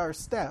direct our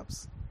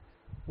steps,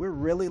 we're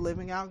really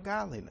living out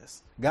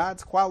godliness.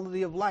 God's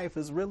quality of life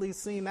is really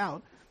seen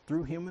out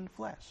through human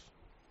flesh,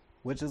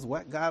 which is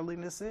what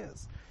godliness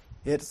is.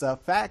 It's a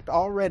fact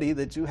already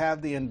that you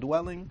have the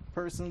indwelling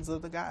persons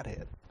of the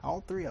Godhead, all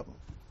three of them,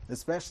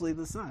 especially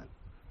the Son.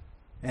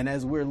 And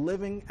as we're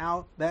living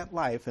out that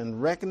life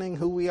and reckoning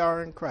who we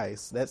are in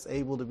Christ, that's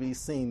able to be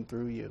seen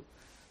through you.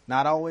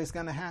 Not always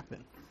going to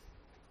happen.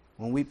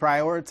 When we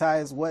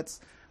prioritize what's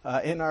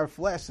in our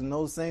flesh and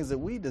those things that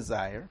we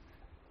desire,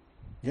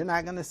 you're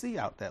not going to see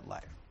out that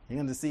life. You're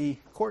going to see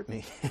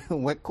Courtney,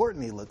 what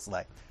Courtney looks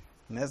like.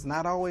 And that's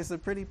not always a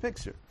pretty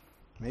picture.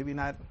 Maybe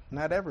not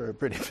ever a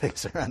pretty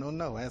picture. I don't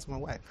know. Ask my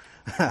wife.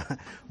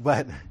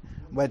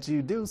 But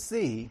you do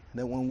see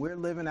that when we're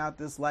living out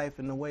this life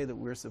in the way that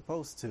we're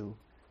supposed to,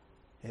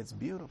 it's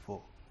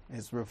beautiful.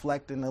 It's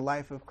reflecting the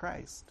life of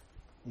Christ.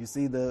 You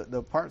see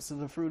the parts of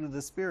the fruit of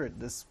the Spirit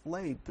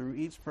displayed through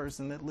each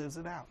person that lives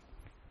it out.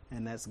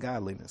 And that's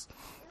godliness.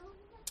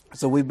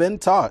 So we've been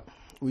taught,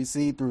 we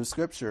see through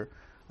Scripture,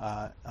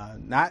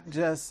 not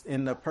just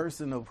in the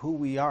person of who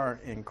we are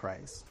in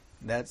Christ.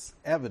 That's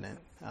evident.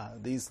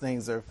 These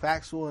things are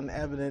factual and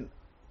evident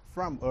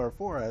from or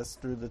for us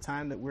through the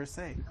time that we're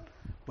saved.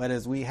 But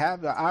as we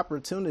have the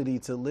opportunity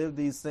to live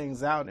these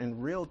things out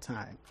in real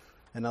time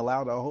and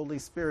allow the Holy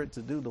Spirit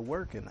to do the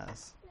work in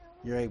us,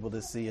 you're able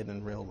to see it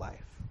in real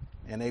life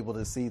and able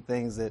to see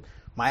things that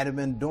might have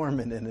been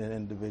dormant in an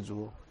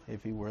individual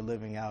if he were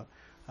living out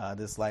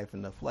this life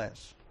in the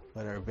flesh,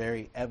 but are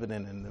very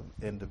evident in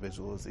the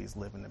individual as he's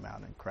living them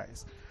out in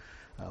Christ.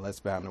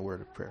 Let's bow in a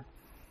word of prayer.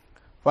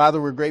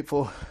 Father, we're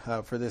grateful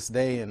for this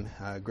day and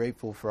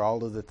grateful for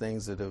all of the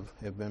things that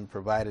have been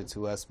provided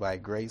to us by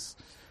grace.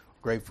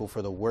 Grateful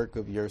for the work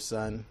of your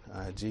Son,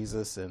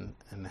 Jesus, and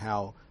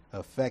how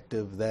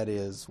effective that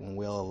is when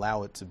we'll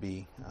allow it to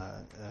be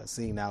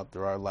seen out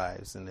through our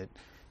lives and that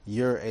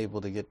you're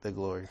able to get the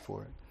glory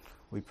for it.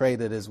 We pray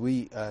that as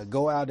we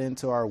go out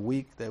into our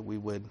week that we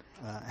would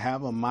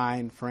have a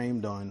mind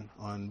framed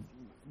on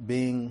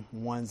being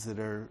ones that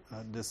are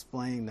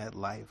displaying that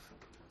life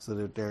so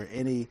that there are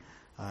any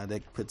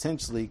that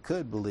potentially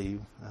could believe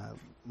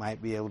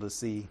might be able to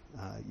see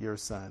your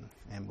Son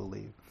and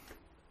believe.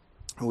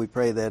 And we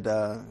pray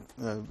that,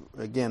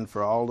 again,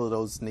 for all of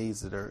those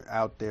needs that are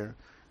out there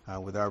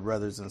with our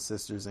brothers and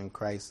sisters in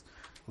Christ,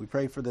 we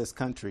pray for this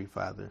country,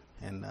 Father,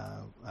 and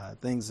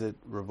things that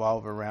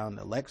revolve around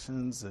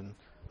elections and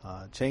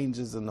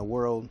changes in the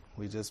world.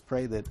 We just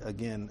pray that,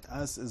 again,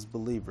 us as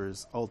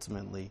believers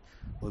ultimately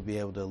will be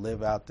able to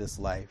live out this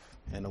life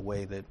in a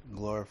way that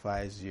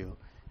glorifies you,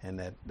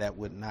 and that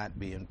would not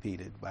be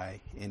impeded by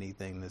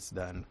anything that's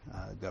done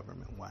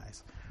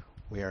government-wise.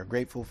 We are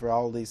grateful for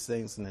all these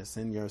things, and it's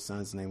in your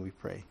Son's name we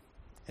pray.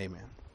 Amen.